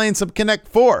 Maybe they're playing some Connect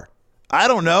 4. I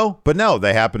don't know, but no,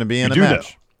 they happen to be in a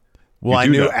match. Well, I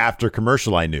knew after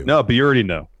commercial. I knew. No, but you already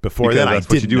know. Before then, that's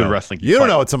what you do in wrestling. You don't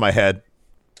know what's in my head.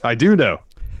 I do know.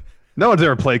 No one's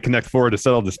ever played Connect 4 to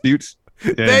settle disputes.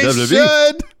 They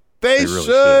should. They really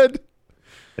should.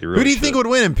 Really Who do you think would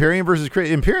win, Imperium versus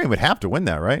Creed? Imperium would have to win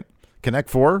that, right? Connect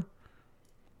 4?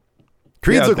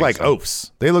 Creeds look like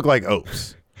oafs. They look like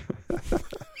oafs.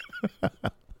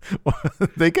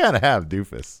 They kind of have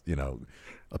doofus, you know,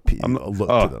 a look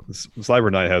to them.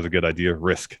 Cyber Knight has a good idea.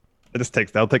 Risk.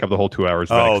 That'll take up the whole 2 hours.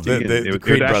 The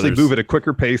Creed brothers actually move at a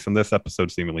quicker pace than this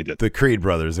episode seemingly did. The Creed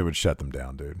brothers, it would shut them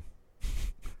down, dude.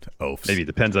 Oafs. Maybe it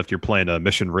depends if you're playing a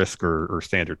mission Risk or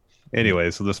standard.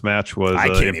 Anyway, so this match was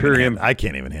Imperium. I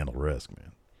can't even handle Risk,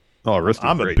 man. Oh, Risk.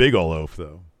 I'm a big ol' oaf,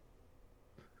 though.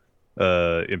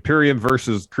 Imperium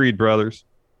versus Creed brothers.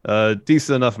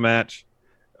 Decent enough match.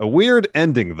 A weird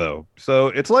ending, though. So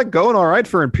it's like going all right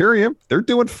for Imperium. They're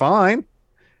doing fine.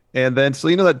 And then, so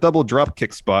you know that double drop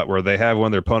kick spot where they have one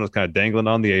of their opponents kind of dangling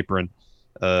on the apron.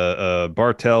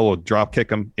 Bartel will drop kick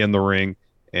him in the ring.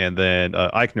 And then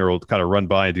Eichner will kind of run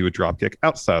by and do a drop kick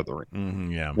outside of the ring.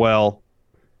 Mm-hmm, yeah. Well,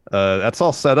 that's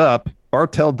all set up.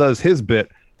 Bartel does his bit.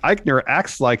 Eichner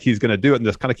acts like he's going to do it and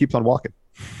just kind of keeps on walking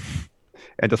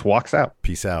and just walks out.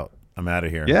 Peace out. I'm out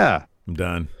of here. Yeah. I'm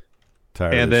done.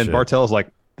 And then Bartel's like,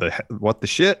 what the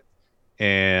shit?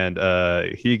 And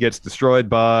he gets destroyed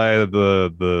by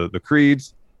the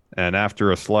Creeds. And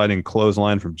after a sliding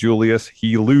clothesline from Julius,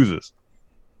 he loses.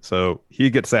 So he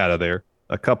gets out of there.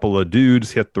 A couple of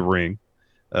dudes hit the ring,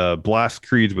 blast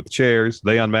Creeds with chairs.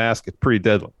 They unmask. It's pretty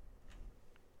deadly.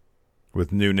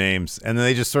 With new names. And then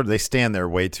they just they stand there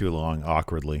way too long,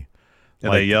 awkwardly.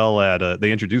 And they yell at,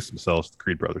 they introduce themselves to the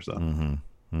Creed brothers, though.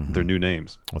 Their new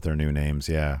names. With their new names,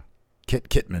 yeah. Kit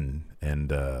Kitman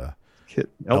and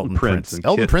Elton Prince. And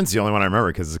Elton Prince is the only one I remember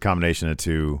because it's a combination of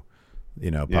two,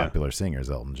 popular singers,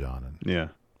 Elton John and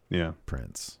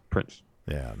Prince.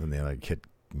 Yeah, then the other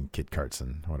Kit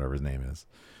Carson, whatever his name is.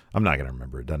 I'm not going to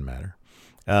remember. It doesn't matter.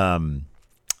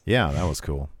 Yeah, that was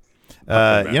cool.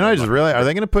 I just realized, are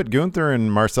they going to put Gunther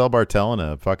and Marcel Bartel in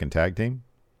a fucking tag team?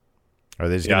 Are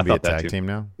they just going to be a tag team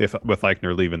now? If with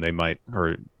Eichner leaving, they might,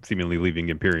 or seemingly leaving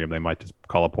Imperium, they might just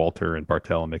call up Walter and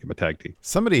Bartel and make them a tag team.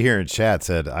 Somebody here in chat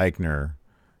said Eichner,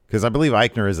 because I believe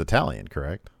Eichner is Italian,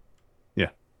 correct? Yeah.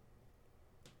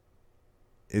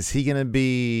 Is he going to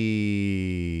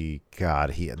be?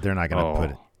 God, they're not going to put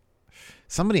it.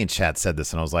 Somebody in chat said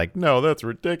this, and I was like, no, that's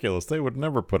ridiculous. They would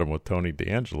never put him with Tony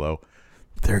D'Angelo.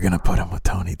 They're going to put him with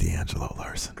Tony D'Angelo,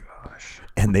 Larson. Gosh.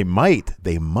 And they might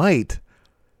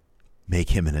make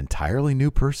him an entirely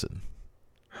new person.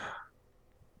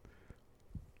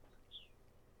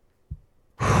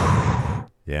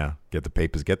 Yeah, get the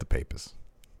papers.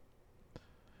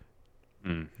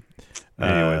 Anyway,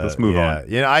 let's move on.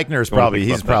 Yeah, Eichner is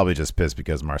probably just pissed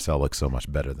because Marcel looks so much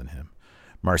better than him.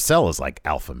 Marcel is like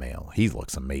alpha male. He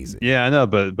looks amazing. Yeah, I know,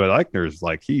 but Eichner's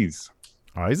like he's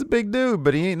a big dude,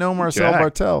 but he ain't no Marcel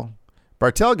Bartel.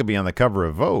 Bartel could be on the cover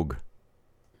of Vogue.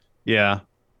 Yeah.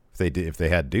 If they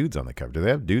had dudes on the cover. Do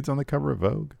they have dudes on the cover of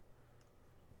Vogue?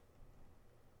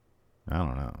 I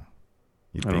don't know.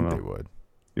 You'd think they would.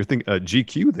 You think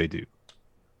GQ they do?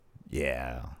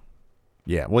 Yeah.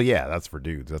 Yeah. Well, yeah, that's for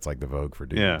dudes. That's like the Vogue for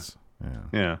dudes.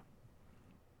 Yeah.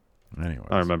 Anyway,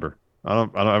 I remember.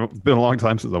 It's been a long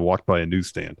time since I walked by a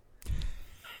newsstand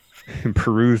and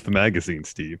perused the magazine,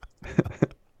 Steve.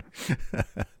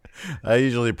 I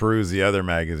usually peruse the other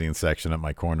magazine section at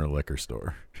my corner liquor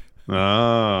store. Oh.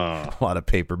 A lot of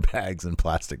paper bags and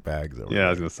plastic bags. I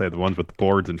was going to say the ones with the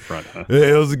boards in front. Huh?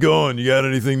 Hey, how's it going? You got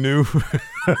anything new?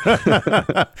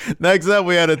 Next up,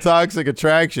 we had a Toxic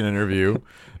Attraction interview.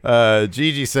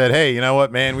 Gigi said, hey, you know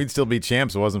what, man? We'd still be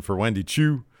champs if it wasn't for Wendy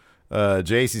Chu.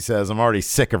 JC says, I'm already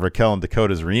sick of Raquel and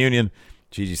Dakota's reunion.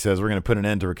 Gigi says, we're going to put an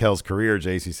end to Raquel's career.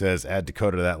 JC says, add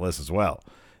Dakota to that list as well.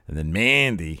 And then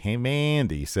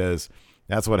Mandy says,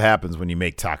 that's what happens when you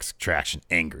make Toxic Attraction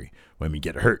angry. When we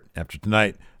get hurt after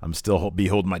tonight, I'm still be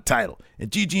holding my title.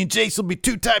 And Gigi and Jace will be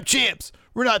 2-time champs.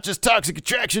 We're not just Toxic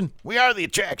Attraction. We are the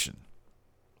attraction.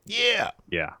 Yeah.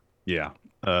 Yeah.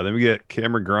 Then we get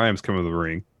Cameron Grimes coming to the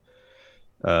ring.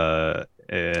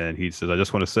 And he says, I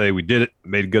just want to say we did it.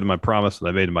 Made good on my promise that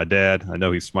I made to my dad. I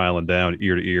know he's smiling down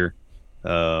ear to ear.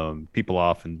 People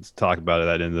often talk about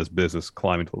that in this business,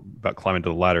 climbing to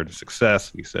the ladder to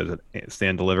success. He says,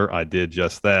 stand deliver. I did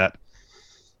just that.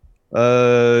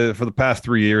 For the past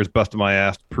 3 years, busted my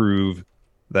ass to prove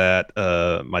that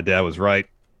my dad was right,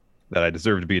 that I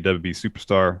deserved to be a WB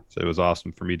superstar. So it was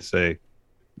awesome for me to say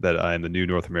that I am the new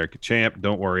North American champ.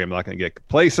 Don't worry, I'm not going to get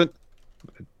complacent.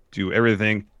 Do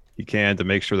everything he can to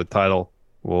make sure the title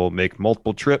will make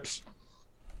multiple trips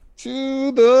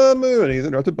to the moon. He's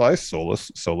interrupted by Solo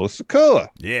Sikoa.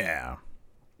 Yeah.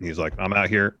 He's like, I'm out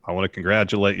here. I want to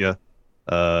congratulate you.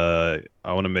 I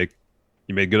want to make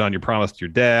you made good on your promise to your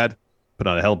dad. Put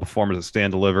on a hell of a performance at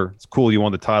Stand Deliver. It's cool you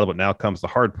won the title, but now comes the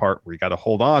hard part where you got to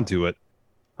hold on to it.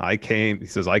 He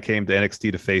says, I came to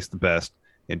NXT to face the best,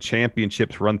 and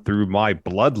championships run through my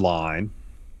bloodline.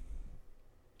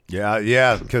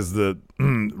 Yeah, because the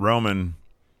Roman,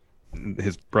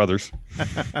 his brothers,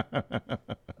 says,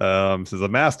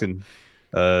 I'm asking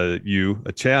you,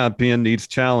 a champion needs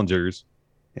challengers,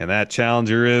 and that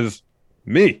challenger is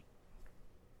me.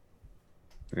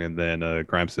 And then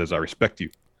Grimes says, I respect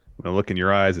you. When I look in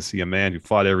your eyes, I see a man who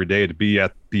fought every day to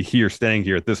be here, staying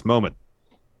here at this moment.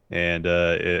 And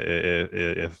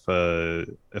if I'm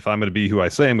going to be who I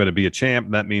say I'm going to be, a champ,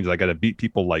 that means I got to beat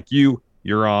people like you.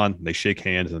 You're on. And they shake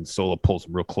hands, and Solo pulls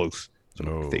them real close,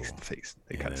 face to face.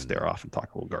 They kind of stare off and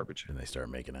talk a little garbage. And they start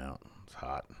making out. It's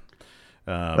hot.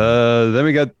 Then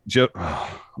we got Joe.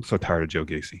 I'm so tired of Joe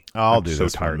Gacy. I'm do so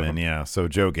this tired one, man. Yeah. So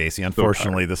Joe Gacy.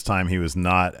 Unfortunately, this time he was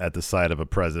not at the site of a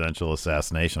presidential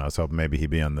assassination. I was hoping maybe he'd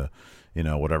be on the,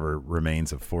 whatever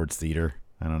remains of Ford's Theater.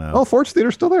 I don't know. Oh, Ford's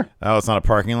Theater's still there. Oh, it's not a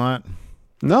parking lot.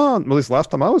 No, at least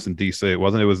last time I was in DC, it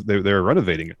wasn't. It was they were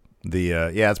renovating it.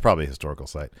 It's probably a historical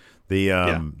site.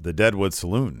 The Deadwood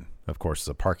Saloon, of course, is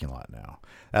a parking lot now.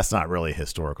 That's not really a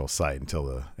historical site until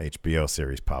the HBO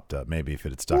series popped up. Maybe if it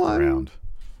had stuck around.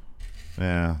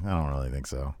 Yeah, I don't really think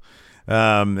so.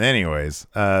 Anyways,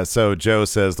 so Joe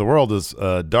says the world is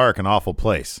a dark and awful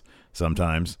place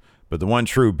sometimes, but the one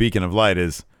true beacon of light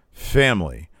is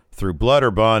family. Through blood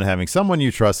or bond, having someone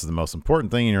you trust is the most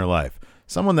important thing in your life.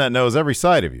 Someone that knows every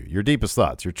side of you, your deepest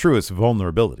thoughts, your truest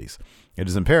vulnerabilities. It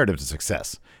is imperative to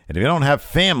success. And if you don't have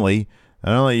family,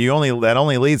 that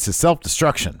only leads to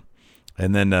self-destruction.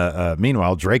 And then,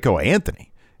 meanwhile, Draco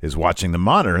Anthony is watching the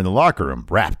monitor in the locker room,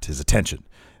 rapt his attention.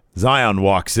 Zion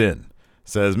walks in,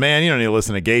 says, "Man, you don't need to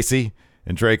listen to Gacy."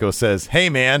 And Draco says, "Hey,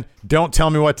 man, don't tell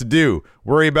me what to do.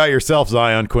 Worry about yourself,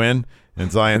 Zion Quinn." And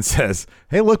Zion says,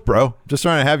 "Hey, look, bro, just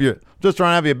trying to have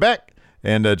you back."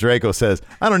 And Draco says,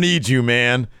 "I don't need you,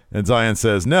 man." And Zion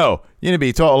says, "No, you need to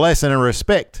be taught a lesson in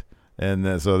respect."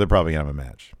 And so they're probably going to have a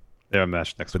match. They have a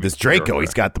match next week. But this Draco,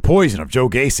 he's got the poison of Joe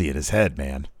Gacy in his head,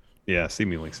 man. Yeah,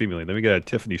 seemingly. Then we got a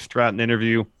Tiffany Stratton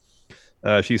interview.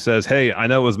 She says, "Hey, I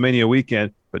know it was Mania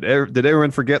weekend, but did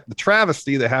everyone forget the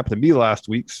travesty that happened to me last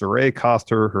week? Saray cost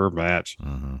her match."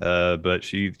 Mm-hmm. But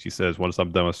she says, once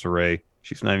I'm done with Saray,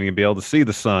 she's not even going to be able to see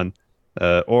the sun.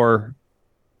 Or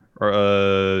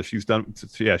she's done.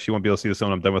 Yeah, she won't be able to see the sun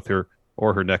when I'm done with her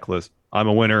or her necklace. I'm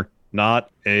a winner,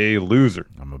 not a loser.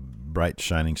 I'm a bright,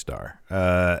 shining star.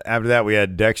 After that, we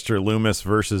had Dexter Loomis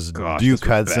versus Gosh, Duke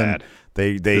Hudson. Bad.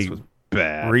 They was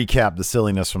bad. Recapped the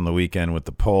silliness from the weekend with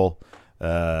the poll.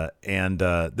 And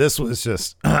this was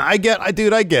just, I get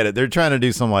it. They're trying to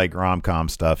do some like rom-com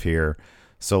stuff here.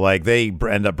 So like they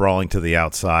end up brawling to the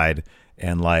outside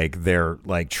and like they're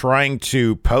like trying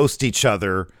to post each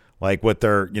other, like what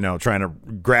they're, trying to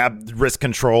grab wrist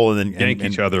control and then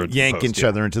yank each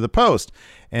other into the post.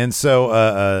 And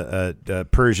so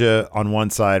Persia on one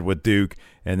side with Duke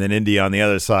and then Indy on the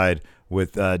other side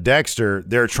with Dexter.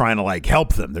 They're trying to like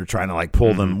help them. They're trying to like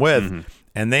pull them with. Mm-hmm.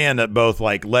 And they end up both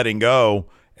like letting go,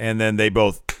 and then they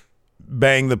both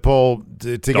bang the pole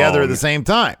together at the same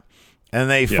time. And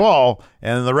they fall,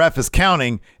 and the ref is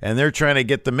counting, and they're trying to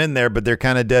get them in there, but they're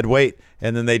kind of dead weight,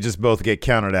 and then they just both get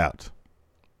counted out.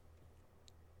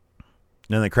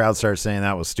 And then the crowd starts saying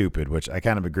that was stupid, which I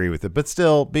kind of agree with it, but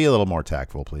still be a little more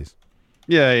tactful, please.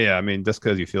 Yeah. I mean, just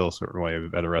because you feel a certain way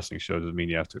at a wrestling show doesn't mean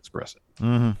you have to express it.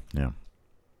 Mm-hmm. Yeah.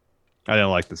 I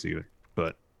didn't like this either,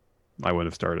 but I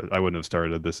wouldn't have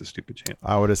started This Is Stupid chant.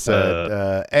 I would have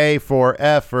said A for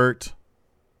effort.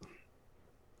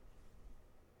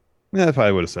 Yeah, if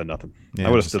I would have said nothing. Yeah, I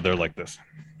would have stood there like this.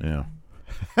 Yeah.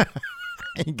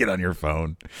 Get on your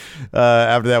phone.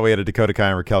 After that, we had a Dakota Kai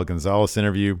and Raquel Gonzalez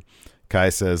interview. Kai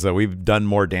says, we've done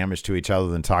more damage to each other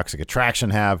than Toxic Attraction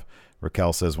have.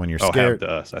 Raquel says, when you're scared. Have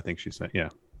to us. I think she said, yeah,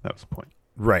 that was the point.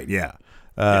 Right, yeah.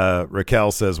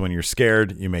 Raquel says, when you're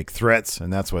scared, you make threats,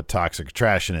 and that's what Toxic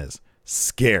Attraction is.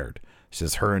 Scared. She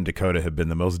says her and Dakota have been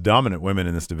the most dominant women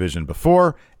in this division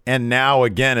before, and now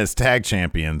again as tag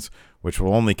champions, which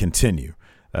will only continue.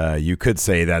 You could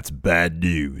say that's bad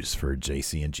news for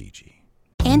JC and Gigi.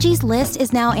 Angie's List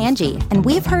is now Angie, and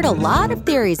we've heard a lot of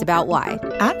theories about why.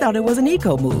 I thought it was an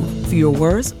eco move. Fewer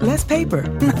words, less paper.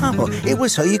 No, it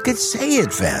was so you could say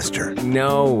it faster.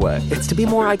 No, it's to be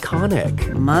more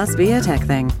iconic. Must be a tech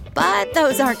thing. But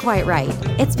those aren't quite right.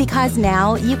 It's because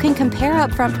now you can compare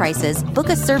upfront prices, book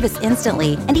a service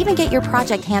instantly, and even get your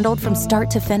project handled from start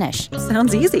to finish.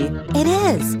 Sounds easy. It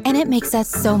is, and it makes us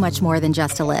so much more than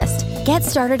just a list. Get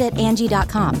started at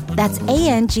Angie.com. That's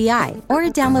ANGI, or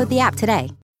download the app today.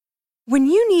 When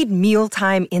you need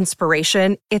mealtime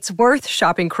inspiration, it's worth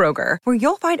shopping Kroger, where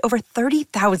you'll find over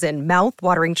 30,000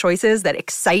 mouth-watering choices that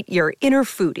excite your inner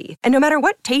foodie. And no matter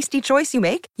what tasty choice you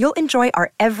make, you'll enjoy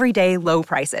our everyday low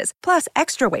prices, plus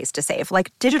extra ways to save,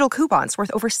 like digital coupons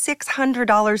worth over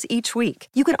 $600 each week.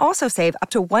 You can also save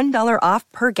up to $1 off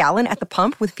per gallon at the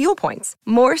pump with fuel points.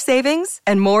 More savings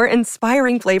and more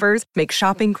inspiring flavors make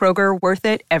shopping Kroger worth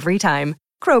it every time.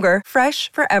 Kroger,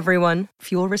 fresh for everyone.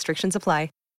 Fuel restrictions apply.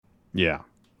 Yeah.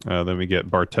 Then we get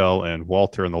Bartel and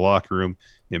Walter in the locker room,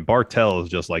 and Bartel is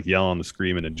just like yelling and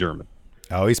screaming in German.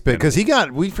 Oh, he's pissed because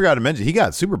we forgot to mention, he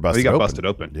got super busted open. Busted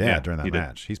open. Yeah, during that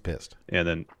match. He's pissed. And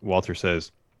then Walter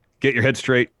says, get your head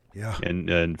straight. Yeah.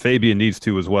 And Fabian needs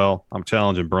to as well. I'm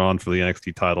challenging Braun for the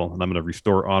NXT title, and I'm going to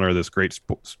restore honor to this great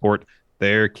sport.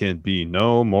 There can be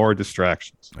no more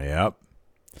distractions. Yep.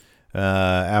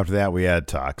 After that, we had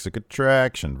Toxic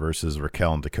Attraction versus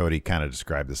Raquel and Dakota. He kind of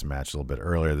described this match a little bit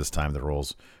earlier. This time, the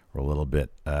roles were a little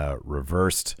bit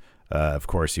reversed. Of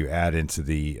course, you add into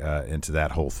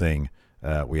that whole thing.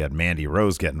 We had Mandy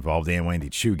Rose get involved and Wendy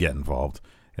Chu get involved.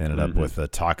 Ended up with a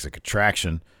Toxic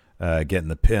Attraction getting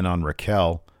the pin on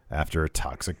Raquel after a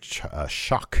toxic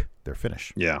shock. Their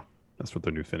finish. Yeah, that's what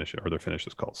their new finish or their finish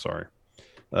is called. Sorry.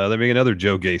 They make another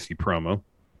Joe Gacy promo.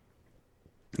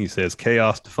 He says,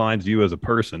 "Chaos defines you as a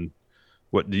person.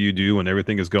 What do you do when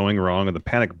everything is going wrong and the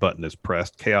panic button is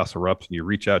pressed? Chaos erupts and you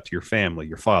reach out to your family,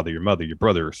 your father, your mother, your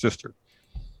brother or sister.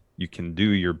 You can do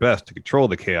your best to control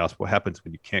the chaos. What happens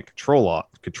when you can't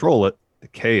control it? The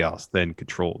chaos then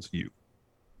controls you."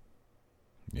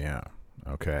 Yeah.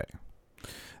 Okay.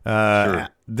 Sure.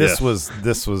 This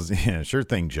was yeah, sure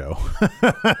thing, Joe.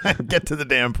 Get to the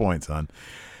damn point, son.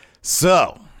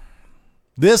 So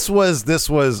this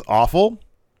was awful,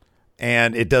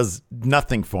 and it does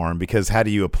nothing for him because how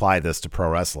do you apply this to pro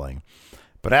wrestling?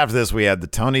 But after this, we had the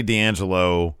Tony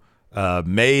D'Angelo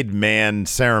made man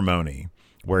ceremony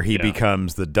where he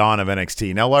becomes the Don of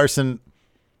NXT. Now, Larson,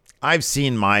 I've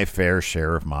seen my fair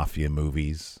share of mafia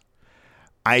movies.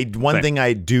 One thing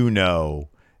I do know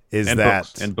is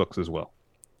and books as well.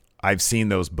 I've seen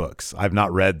those books. I've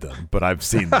not read them, but I've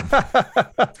seen them.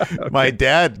 Okay. My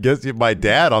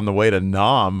dad on the way to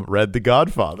Nam read The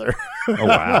Godfather. Oh,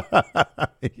 wow.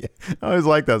 Yeah, I always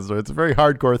like that story. It's a very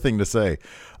hardcore thing to say.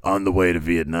 On the way to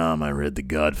Vietnam, I read The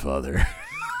Godfather.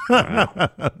 Wow.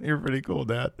 You're pretty cool,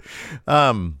 Dad.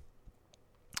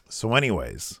 So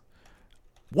anyways,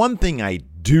 one thing I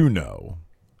do know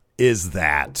is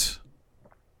that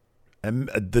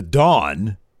the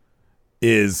Don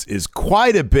is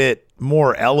quite a bit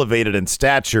more elevated in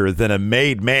stature than a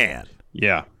made man.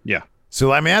 Yeah.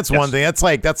 So I mean that's one thing.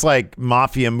 That's like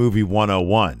Mafia movie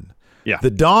 101. Yeah. The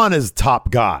Don is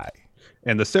top guy.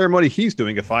 And the ceremony he's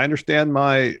doing, if I understand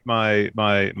my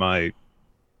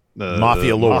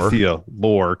mafia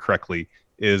lore correctly,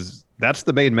 that's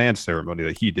the made man ceremony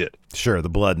that he did. Sure, the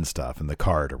blood and stuff and the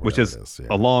card or whatever which is, it is. Yeah.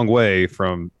 a long way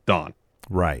from Don.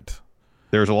 Right.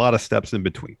 There's a lot of steps in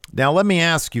between. Now, let me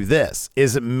ask you this.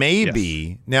 Is it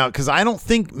maybe now, because I don't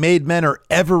think made men are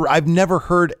I've never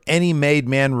heard any made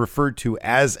man referred to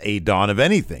as a Don of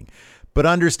anything. But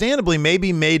understandably,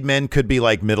 maybe made men could be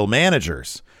like middle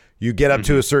managers. You get up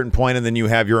to a certain point and then you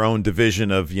have your own division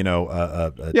of,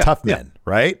 tough men,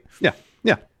 right? Yeah.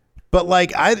 But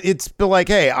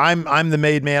hey, I'm the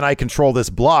made man. I control this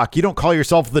block. You don't call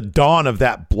yourself the Don of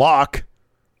that block.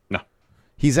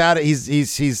 He's out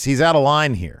of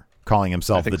line here, calling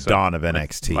himself the Don of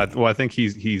NXT. I think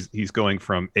he's going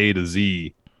from A to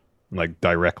Z, like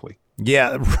directly.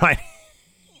 Yeah, right.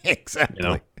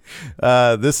 Exactly.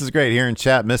 This is great here in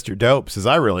chat. Mr. Dope says,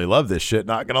 "I really love this shit.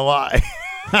 Not gonna lie."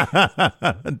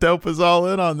 Dope is all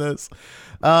in on this.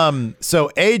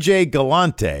 So AJ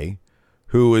Galante,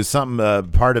 who is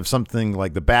part of something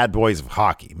like the Bad Boys of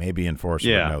Hockey, maybe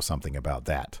Enforcer would know something about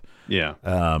that. Yeah.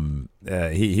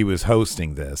 He was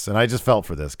hosting this, and I just felt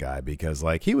for this guy because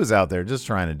he was out there just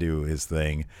trying to do his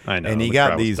thing. I know. And he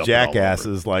got these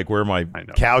jackasses where my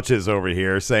couch is over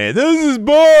here saying, "This is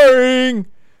boring."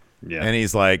 Yeah. And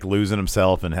he's losing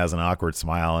himself and has an awkward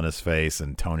smile on his face.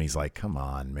 And Tony's like, "Come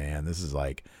on, man. This is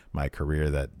my career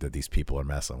that these people are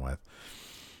messing with."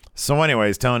 So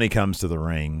anyways, Tony comes to the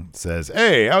ring, says,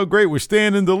 "Hey, how great we're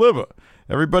Stand and Deliver.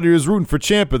 Everybody was rooting for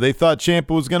Ciampa. They thought Ciampa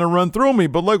was going to run through me,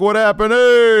 but look what happened.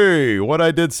 Hey, what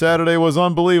I did Saturday was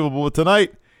unbelievable. But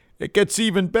tonight, it gets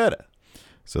even better."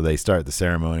 So they start the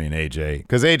ceremony, and AJ,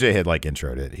 because AJ had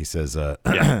introed it, he says,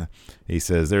 he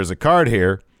says, "There's a card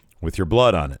here with your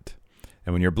blood on it.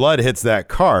 And when your blood hits that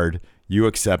card, you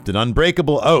accept an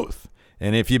unbreakable oath.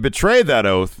 And if you betray that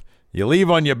oath, you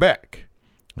leave on your back."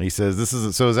 He says,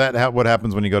 is that what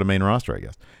happens when you go to main roster, I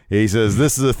guess? He says,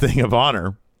 "This is a thing of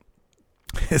honor."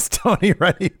 Is Tony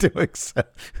ready to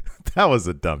accept? That was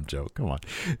a dumb joke. Come on.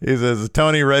 He says, "Is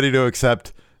Tony ready to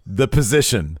accept the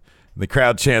position?" The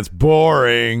crowd chants,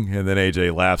 "Boring." And then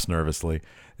AJ laughs nervously.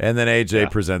 And then AJ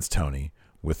presents Tony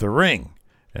with a ring.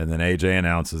 And then AJ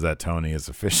announces that Tony is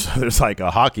officially, there's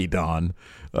a hockey Don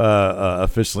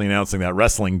officially announcing that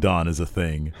wrestling Don is a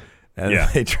thing. And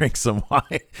they drink some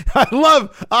wine. I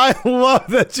love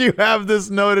that you have this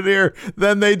noted here.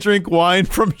 Then they drink wine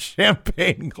from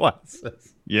champagne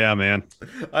glasses. Yeah, man.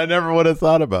 I never would have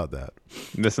thought about that.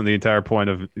 Missing the entire point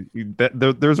of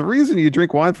that. There's a reason you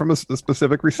drink wine from a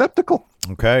specific receptacle.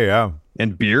 Okay, yeah.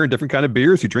 And beer and different kind of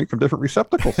beers you drink from different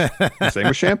receptacles. Same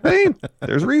with champagne.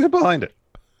 There's a reason behind it.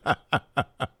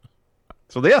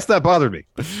 So yes, that bothered me.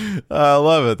 I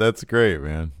love it. That's great,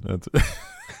 man. That's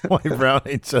White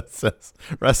Brownie just says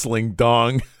wrestling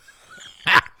dong.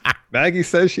 Maggie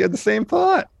says she had the same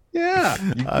thought. Yeah,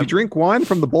 you drink wine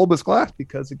from the bulbous glass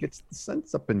because it gets the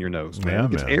scents up in your nose, man.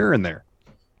 It gets air in there.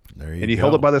 And you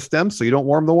held it by the stem so you don't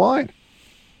warm the wine.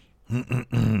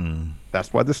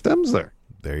 That's why the stem's there.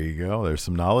 There you go. There's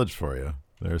some knowledge for you.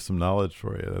 There's some knowledge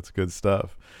for you. That's good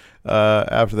stuff.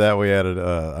 After that, we added,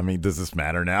 does this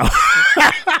matter now?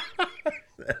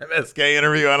 MSK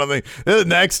interview, I don't think.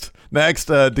 Next,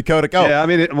 Dakota. Oh. Yeah, I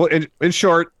mean, in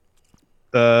short,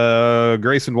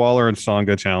 Grayson Waller and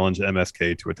Songa challenge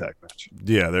MSK to a tag match.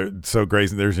 Yeah,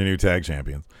 Grayson, there's your new tag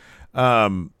champions.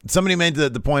 Somebody made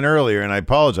the point earlier, and I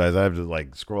apologize. I have to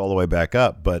scroll all the way back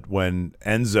up. But when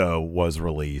Enzo was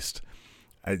released,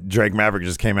 Drake Maverick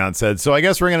just came out and said, "So I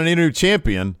guess we're going to need a new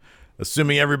champion,"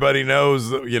 assuming everybody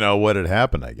knows, what had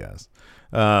happened. I guess.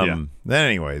 Then,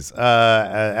 anyways,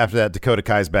 after that, Dakota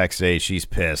Kai's backstage. She's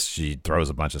pissed. She throws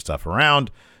a bunch of stuff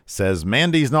around. Says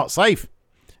Mandy's not safe.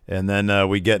 And then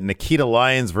we get Nikita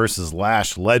Lyons versus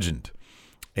Lash Legend.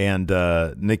 And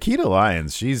Nikita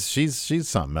Lyons, she's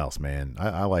something else, man.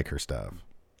 I like her stuff.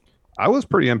 I was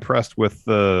pretty impressed with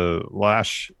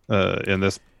Lash in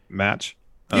this match.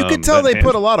 You could tell they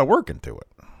put a lot of work into it.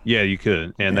 Yeah, you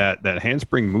could. And that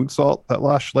handspring moonsault that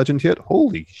Lash Legend hit,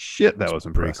 holy shit, that was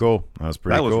impressive. Pretty cool.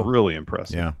 That was really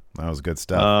impressive. Yeah, that was good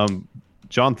stuff.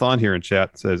 John Thon here in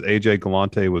chat says AJ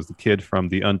Galante was the kid from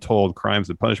the Untold Crimes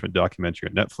and Punishment documentary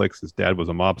at Netflix. His dad was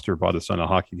a mobster, bought his son a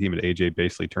hockey team, and AJ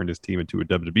basically turned his team into a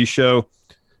WWE show.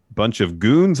 Bunch of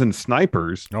goons and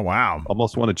snipers. Oh, wow.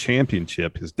 Almost won a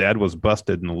championship. His dad was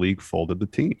busted and the league folded the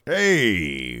team.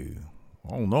 Hey.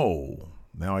 Oh, no.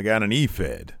 Now I got an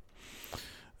E-Fed.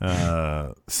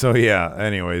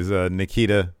 Anyways,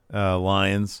 Nikita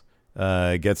Lyons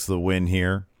gets the win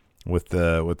here. With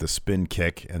the spin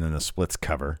kick and then the splits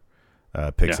cover,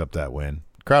 picks up that win.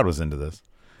 Crowd was into this.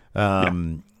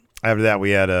 After that,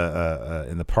 we had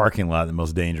in the parking lot, the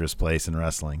most dangerous place in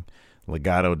wrestling.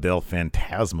 Legado del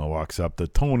Fantasma walks up to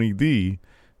Tony D.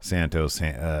 Santos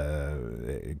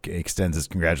extends his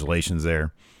congratulations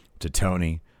there to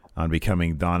Tony on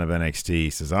becoming Don of NXT.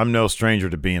 He says, "I'm no stranger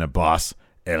to being a boss,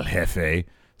 El Jefe.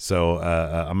 So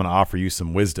I'm going to offer you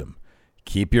some wisdom.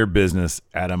 Keep your business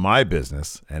out of my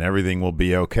business, and everything will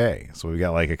be okay." So we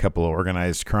got a couple of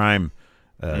organized crime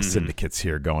syndicates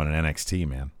here going in NXT,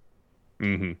 man.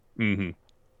 Then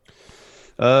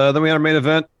we had our main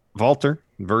event, Walter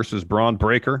versus Braun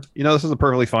Breaker. This is a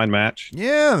perfectly fine match.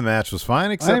 Yeah, the match was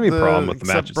fine, except I didn't have any problem with the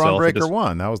match Braun itself. Breaker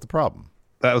won. That was the problem.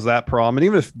 That was that problem. And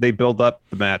even if they build up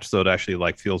the match so it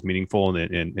actually feels meaningful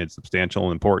and substantial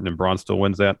and important, and Braun still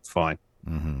wins that, fine.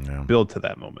 Build to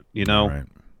that moment, Right.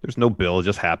 There's no bill. It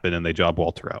just happened, and they job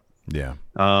Walter out. Yeah.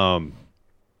 And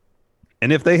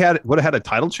if they would have had a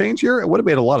title change here, it would have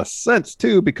made a lot of sense,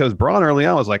 too, because Braun early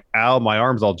on was like, ow, my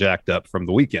arm's all jacked up from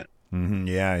the weekend. Mm-hmm.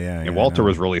 Yeah. And Walter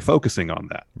was really focusing on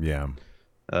that. Yeah.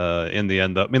 In the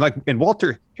end, and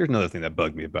Walter, here's another thing that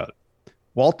bugged me about it.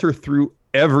 Walter threw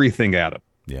everything at him.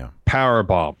 Yeah. Power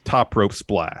bomb, top rope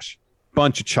splash,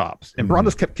 bunch of chops. And Braun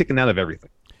just kept kicking out of everything.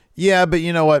 Yeah, but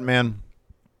you know what, man?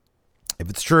 If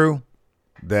it's true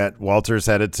that Walter's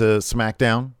headed to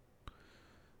SmackDown,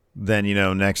 then,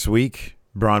 next week,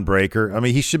 Braun Breaker,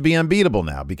 he should be unbeatable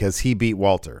now because he beat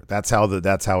Walter. That's how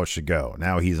it should go.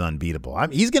 Now he's unbeatable.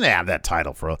 He's going to have that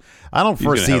title I don't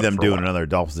foresee them doing another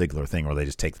Dolph Ziggler thing where they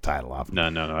just take the title off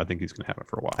him. No. I think he's going to have it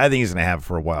for a while. I think he's going to have it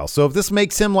for a while. So if this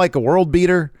makes him like a world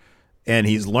beater and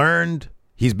he's been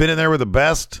in there with the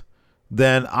best,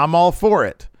 then I'm all for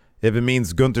it. If it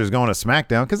means Gunther's going to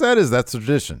SmackDown, because that's the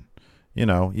tradition.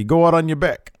 You go out on your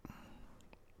back.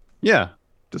 Yeah,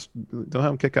 just don't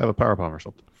have him kick out of a powerbomb or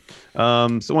something.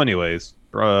 So anyways,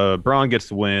 Braun gets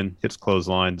the win, hits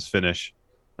clotheslines, finish.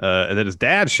 And then his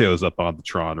dad shows up on the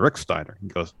Tron, Rick Steiner. He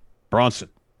goes, Bronson,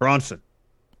 I'm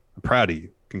proud of you.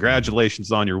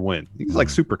 Congratulations on your win.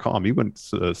 He's super calm. He wouldn't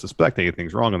suspect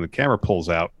anything's wrong. And the camera pulls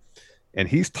out, and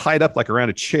he's tied up around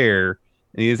a chair,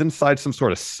 and he's inside some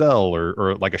sort of cell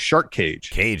or like a shark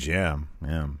cage. Yeah.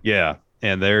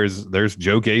 And there's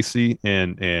Joe Gacy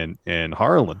and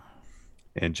Harlan.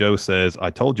 And Joe says, "I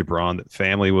told you, Braun, that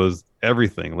family was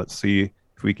everything. Let's see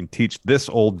if we can teach this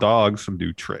old dog some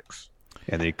new tricks."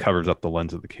 And then he covers up the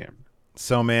lens of the camera.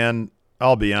 So, man,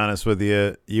 I'll be honest with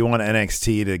you. You want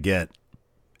NXT to get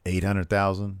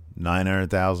 800,000,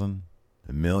 900,000,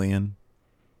 $1 million?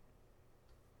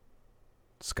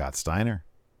 Scott Steiner,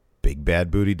 big bad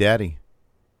booty daddy.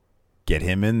 Get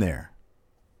him in there.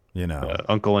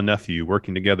 Uncle and nephew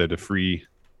working together to free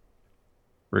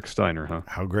Rick Steiner, huh?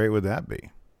 How great would that be?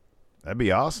 That'd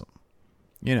be awesome.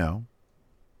 That'd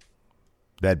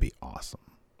be awesome.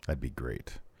 That'd be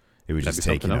great. It would just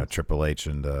take, Triple H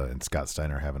and Scott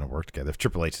Steiner having to work together. If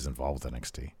Triple H is involved with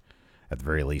NXT, at the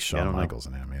very least, Shawn Michaels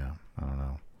and him. Yeah, I don't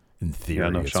know. In theory, I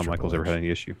don't know if Shawn Michaels ever had any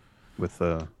issue with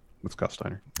Scott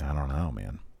Steiner. I don't know,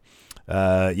 man.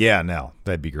 No,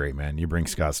 that'd be great, man. You bring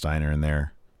Scott Steiner in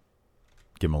there,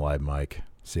 give him a live mic,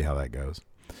 see how that goes.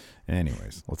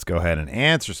 Anyways, let's go ahead and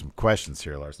answer some questions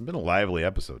here, Lars. It's been a lively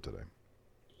episode today.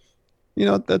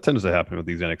 That tends to happen with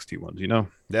these NXT ones,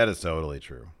 That is totally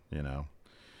true,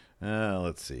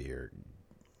 Let's see here.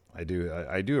 I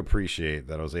do appreciate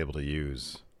that I was able to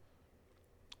use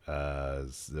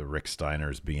the Rick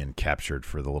Steiner's being captured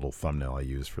for the little thumbnail I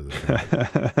used for this.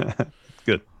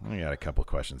 Good. I got a couple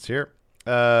questions here.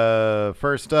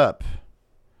 First up,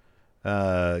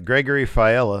 Gregory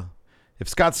Fiella. If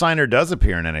Scott Steiner does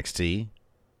appear in NXT,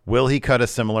 will he cut a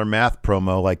similar math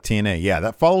promo like TNA? Yeah,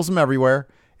 that follows him everywhere,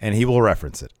 and he will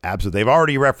reference it. Absolutely. They've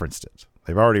already referenced it.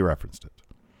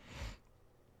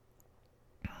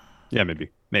 Yeah,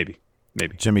 maybe.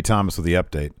 Jimmy Thomas with the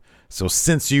update. So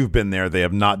since you've been there, they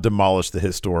have not demolished the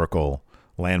historical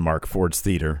landmark Ford's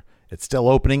Theater. It's still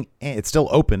open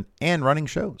and running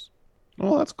shows.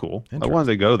 Well, that's cool. I wanted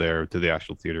to go there to the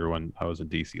actual theater when I was in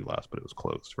DC last, but it was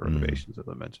closed for renovations, as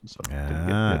I mentioned, so I didn't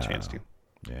get a chance to.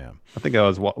 Yeah. I think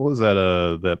what was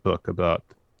that book about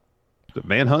the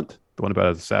Manhunt? The one about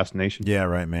his assassination? Yeah,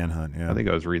 right, Manhunt, yeah. I think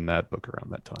I was reading that book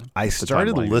around that time. I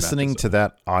started listening to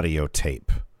that audio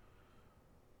tape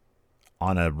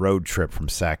on a road trip from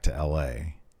Sac to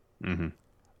L.A.,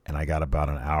 and I got about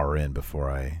an hour in before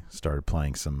I started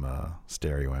playing some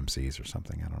stereo MCs or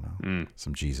something. I don't know.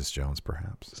 Some Jesus Jones,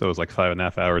 perhaps. So it was like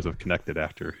 5.5 hours of Connected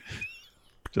after,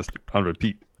 just on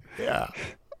repeat. Yeah,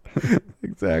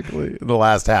 exactly. The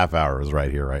last half hour is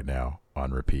right here, right now,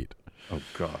 on repeat. Oh,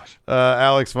 gosh.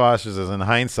 Alex Fosh says, in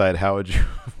hindsight, how would you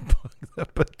book the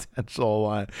potential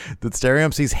line? Did stereo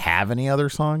MCs have any other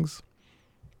songs?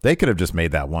 They could have just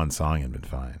made that one song and been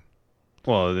fine.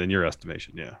 Well, in your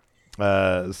estimation, yeah.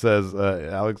 Says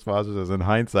Alex Foster says, in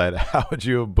hindsight, how would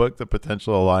you have booked the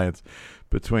potential alliance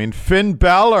between Finn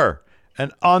Balor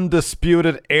and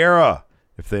Undisputed Era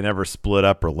if they never split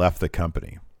up or left the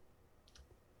company?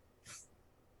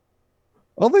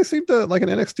 Well, they seem to, like in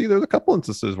NXT, there's a couple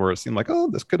instances where it seemed like, oh,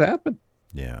 this could happen.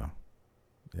 Yeah.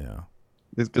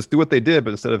 Just do what they did,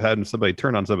 but instead of having somebody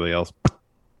turn on somebody else,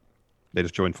 they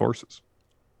just joined forces.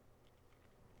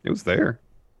 It was there.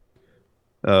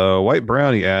 White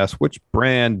Brownie asks, which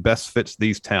brand best fits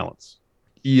these talents?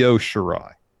 Io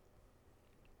Shirai.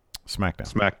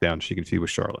 SmackDown. She can feud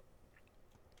with Charlotte.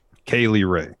 Kaylee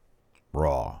Ray.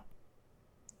 Raw.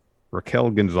 Raquel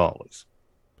Gonzalez.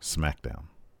 SmackDown.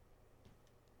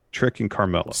 Trick and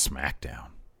Carmella. SmackDown.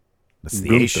 That's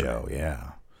the A show,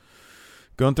 yeah.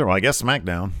 Gunther, well, I guess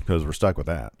SmackDown, because we're stuck with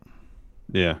that.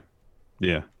 Yeah.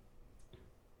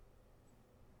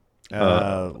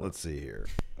 Let's see here.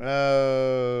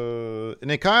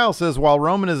 Nick Kyle says, while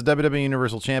Roman is WWE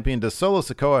Universal Champion, does Solo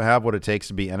Sikoa have what it takes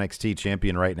to be NXT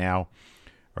champion right now,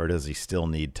 or does he still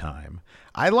need time?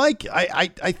 I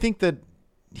think that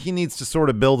he needs to sort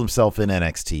of build himself in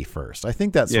NXT first. I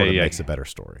think that sort of makes a better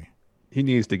story. He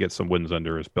needs to get some wins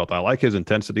under his belt. I like his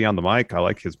intensity on the mic. I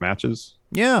like his matches.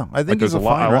 Yeah, I think he's a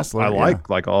fine wrestler. I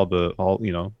like all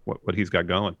what he's got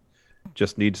going.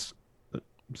 Just needs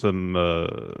some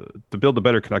to build a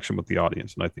better connection with the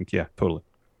audience, and I think totally.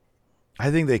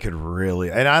 I think they could really,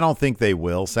 and I don't think they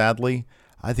will, sadly.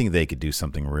 I think they could do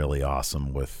something really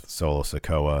awesome with Solo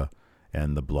Sikoa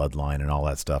and the bloodline and all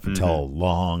that stuff and tell a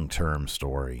long-term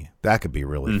story. That could be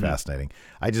really fascinating.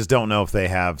 I just don't know if they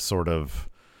have sort of,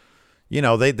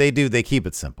 they keep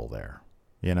it simple there,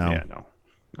 Yeah, no,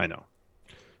 I know.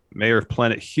 Mayor of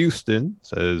Planet Houston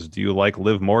says, do you like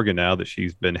Liv Morgan now that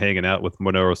she's been hanging out with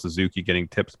Minoru Suzuki, getting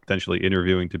tips, potentially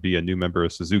interviewing to be a new member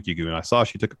of Suzuki Gun? I saw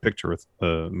she took a picture with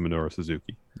Minoru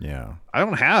Suzuki. Yeah. I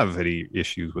don't have any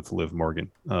issues with Liv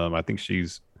Morgan. I think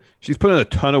she's put in a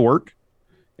ton of work,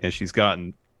 and she's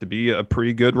gotten to be a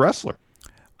pretty good wrestler.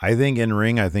 I think in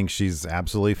ring, I think she's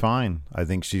absolutely fine. I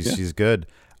think she's good.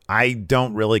 I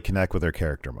don't really connect with her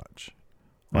character much.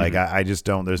 Like, I just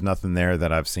don't, there's nothing there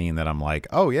that I've seen that I'm like,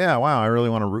 oh yeah, wow, I really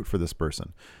want to root for this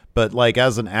person. But like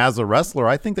as a wrestler,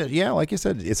 I think that, like you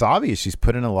said, it's obvious she's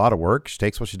put in a lot of work. She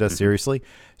takes what she does seriously.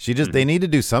 She just, they need to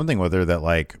do something with her that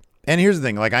like, and here's the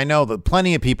thing, like I know that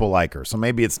plenty of people like her, so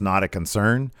maybe it's not a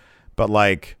concern, but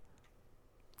like,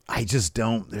 I just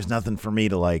don't, there's nothing for me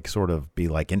to like sort of be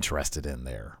like interested in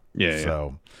there. Yeah.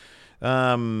 So,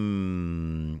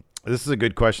 this is a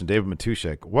good question. David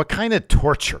Matushek, what kind of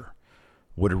torture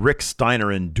would Rick Steiner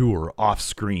endure off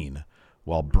screen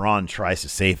while Braun tries to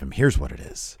save him? Here's what it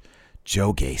is.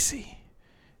 Joe Gacy,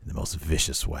 in the most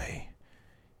vicious way,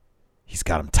 he's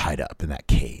got him tied up in that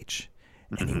cage,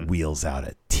 and he wheels out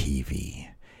a TV,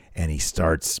 and he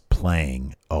starts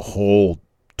playing a whole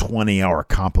 20-hour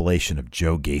compilation of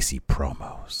Joe Gacy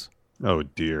promos. Oh,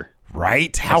 dear.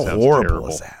 Right? How horrible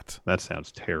is that? That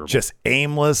sounds terrible. Just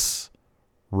aimless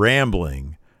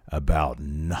rambling about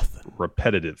nothing.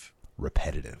 Repetitive.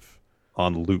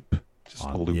 On loop. Just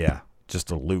a loop. Yeah,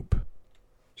 just a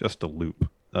loop.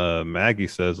 Maggie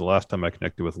says the last time I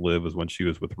connected with Liv was when she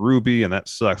was with Ruby, and that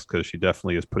sucks because she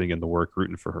definitely is putting in the work.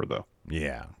 Rooting for her, though.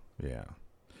 Yeah.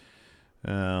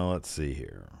 Let's see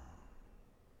here.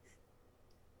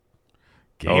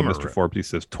 Mr. Forbes, he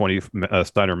says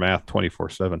Steiner math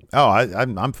 24/7. Oh,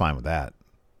 I'm fine with that.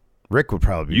 Rick would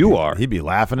probably be. He'd be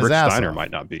laughing his Rick ass Steiner off.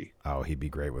 might not be. Oh, he'd be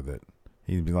great with it.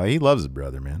 He'd be like, he loves his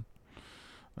brother, man.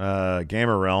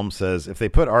 Gamer Realm says, if they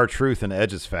put R-Truth in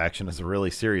Edge's faction as a really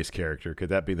serious character, could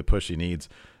that be the push he needs?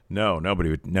 No, nobody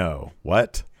would. No.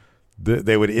 What?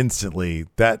 They would instantly,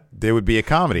 they would be a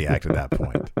comedy act at that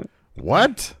point.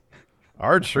 What?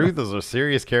 R-Truth is a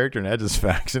serious character in Edge's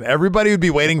faction. Everybody would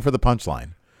be waiting for the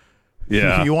punchline.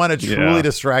 Yeah. If you want to truly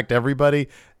distract everybody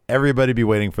be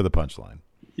waiting for the punchline.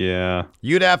 Yeah.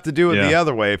 You'd have to do it the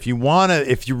other way. If you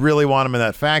really want him in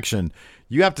that faction,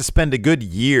 you have to spend a good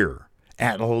year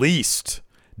at least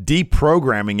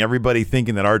deprogramming everybody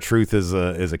thinking that R-Truth is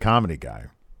a comedy guy.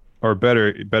 Or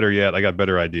better yet, I got a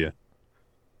better idea.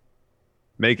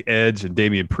 Make Edge and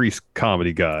Damian Priest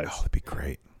comedy guys. Oh, that'd be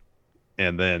great.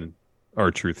 And then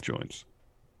R-Truth joins.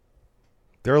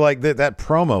 They're like that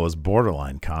promo was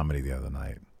borderline comedy the other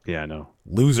night. Yeah, I know.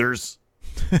 Losers.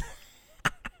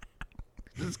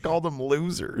 Just called them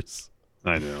losers.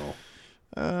 I know.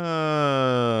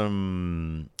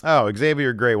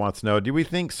 Xavier Gray wants to know, do we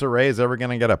think Saray is ever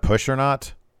going to get a push or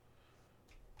not?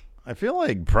 I feel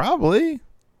like probably.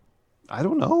 I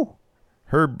don't know.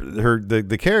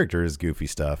 The character is goofy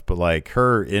stuff, but like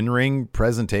her in-ring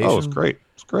presentation. Oh, it's great.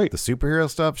 It's great. The superhero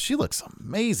stuff, she looks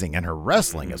amazing, and her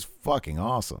wrestling is fucking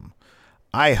awesome.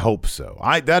 I hope so.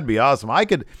 That'd be awesome. I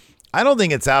don't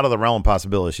think it's out of the realm of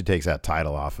possibility she takes that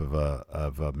title off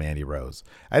of Mandy Rose.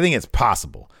 I think it's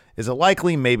possible. Is it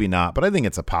likely? Maybe not, but I think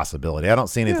it's a possibility. I don't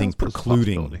see anything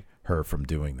precluding her from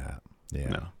doing that. Yeah.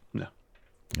 No.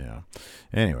 Yeah.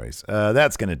 Anyways,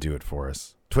 that's going to do it for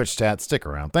us. Twitch chat, stick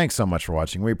around. Thanks so much for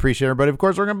watching. We appreciate everybody. Of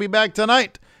course, we're going to be back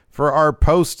tonight for our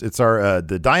post. It's our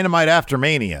the Dynamite After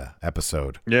Mania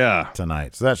episode. Yeah.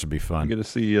 Tonight. So that should be fun. You're going to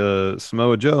see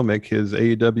Samoa Joe make his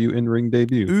AEW in-ring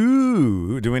debut.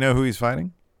 Ooh. Do we know who he's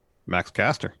fighting? Max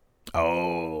Caster.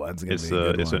 Oh, that's going to be a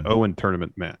good It's one. an Owen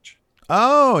tournament match.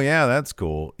 Oh, yeah, that's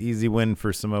cool. Easy win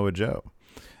for Samoa Joe.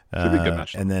 Should be a good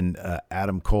match. And then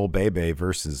Adam Cole Bebe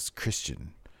versus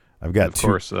Christian. I've got two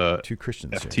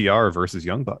Christians FTR here. versus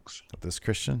Young Bucks. This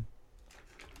Christian.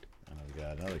 And I've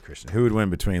got another Christian. Who would win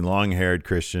between long-haired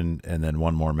Christian and then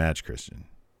one more match Christian?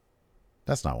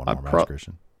 That's not one more match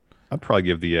Christian. I'd probably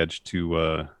give the edge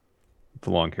to the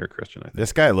long-haired Christian, I think.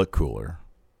 This guy looked cooler.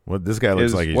 This guy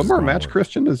looks like he's one more match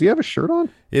Christian. Does he have a shirt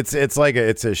on? It's like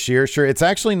it's a sheer shirt. It's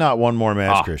actually not one more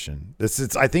match Christian.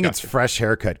 I think it's fresh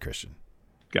haircut Christian.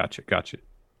 Gotcha.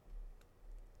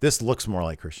 This looks more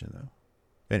like Christian though.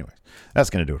 Anyways, that's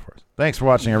going to do it for us. Thanks for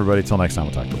watching, everybody. Till next time,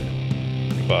 we'll talk to you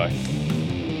later. Goodbye.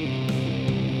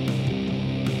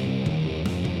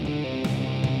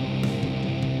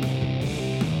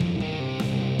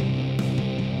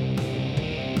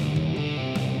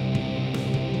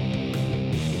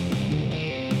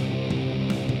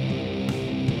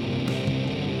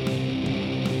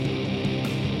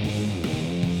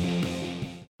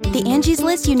 The Angie's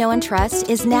List you know and trust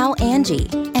is now Angie,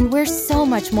 and we're so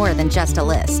much more than just a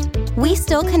list. We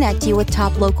still connect you with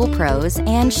top local pros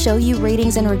and show you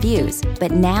ratings and reviews,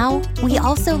 but now we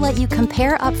also let you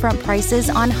compare upfront prices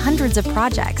on hundreds of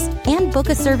projects and book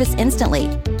a service instantly.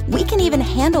 We can even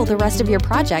handle the rest of your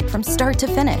project from start to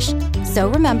finish. So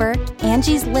remember,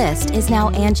 Angie's List is now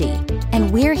Angie, and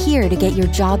we're here to get your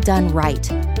job done right.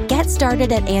 Get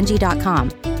started at Angie.com.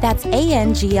 That's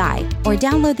ANGI, or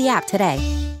download the app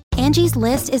today. Angie's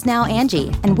List is now Angie,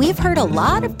 and we've heard a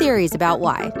lot of theories about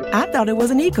why. I thought it was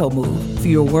an eco move.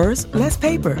 Fewer words, less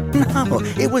paper. No,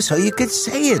 it was so you could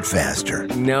say it faster.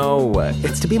 No,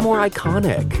 it's to be more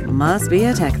iconic. Must be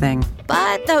a tech thing.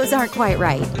 But those aren't quite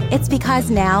right. It's because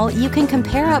now you can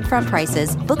compare upfront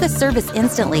prices, book a service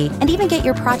instantly, and even get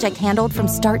your project handled from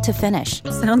start to finish.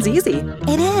 Sounds easy.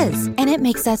 It is, and it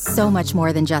makes us so much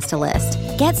more than just a list.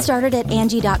 Get started at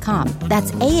Angie.com.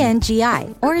 That's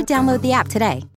ANGI, or download the app today.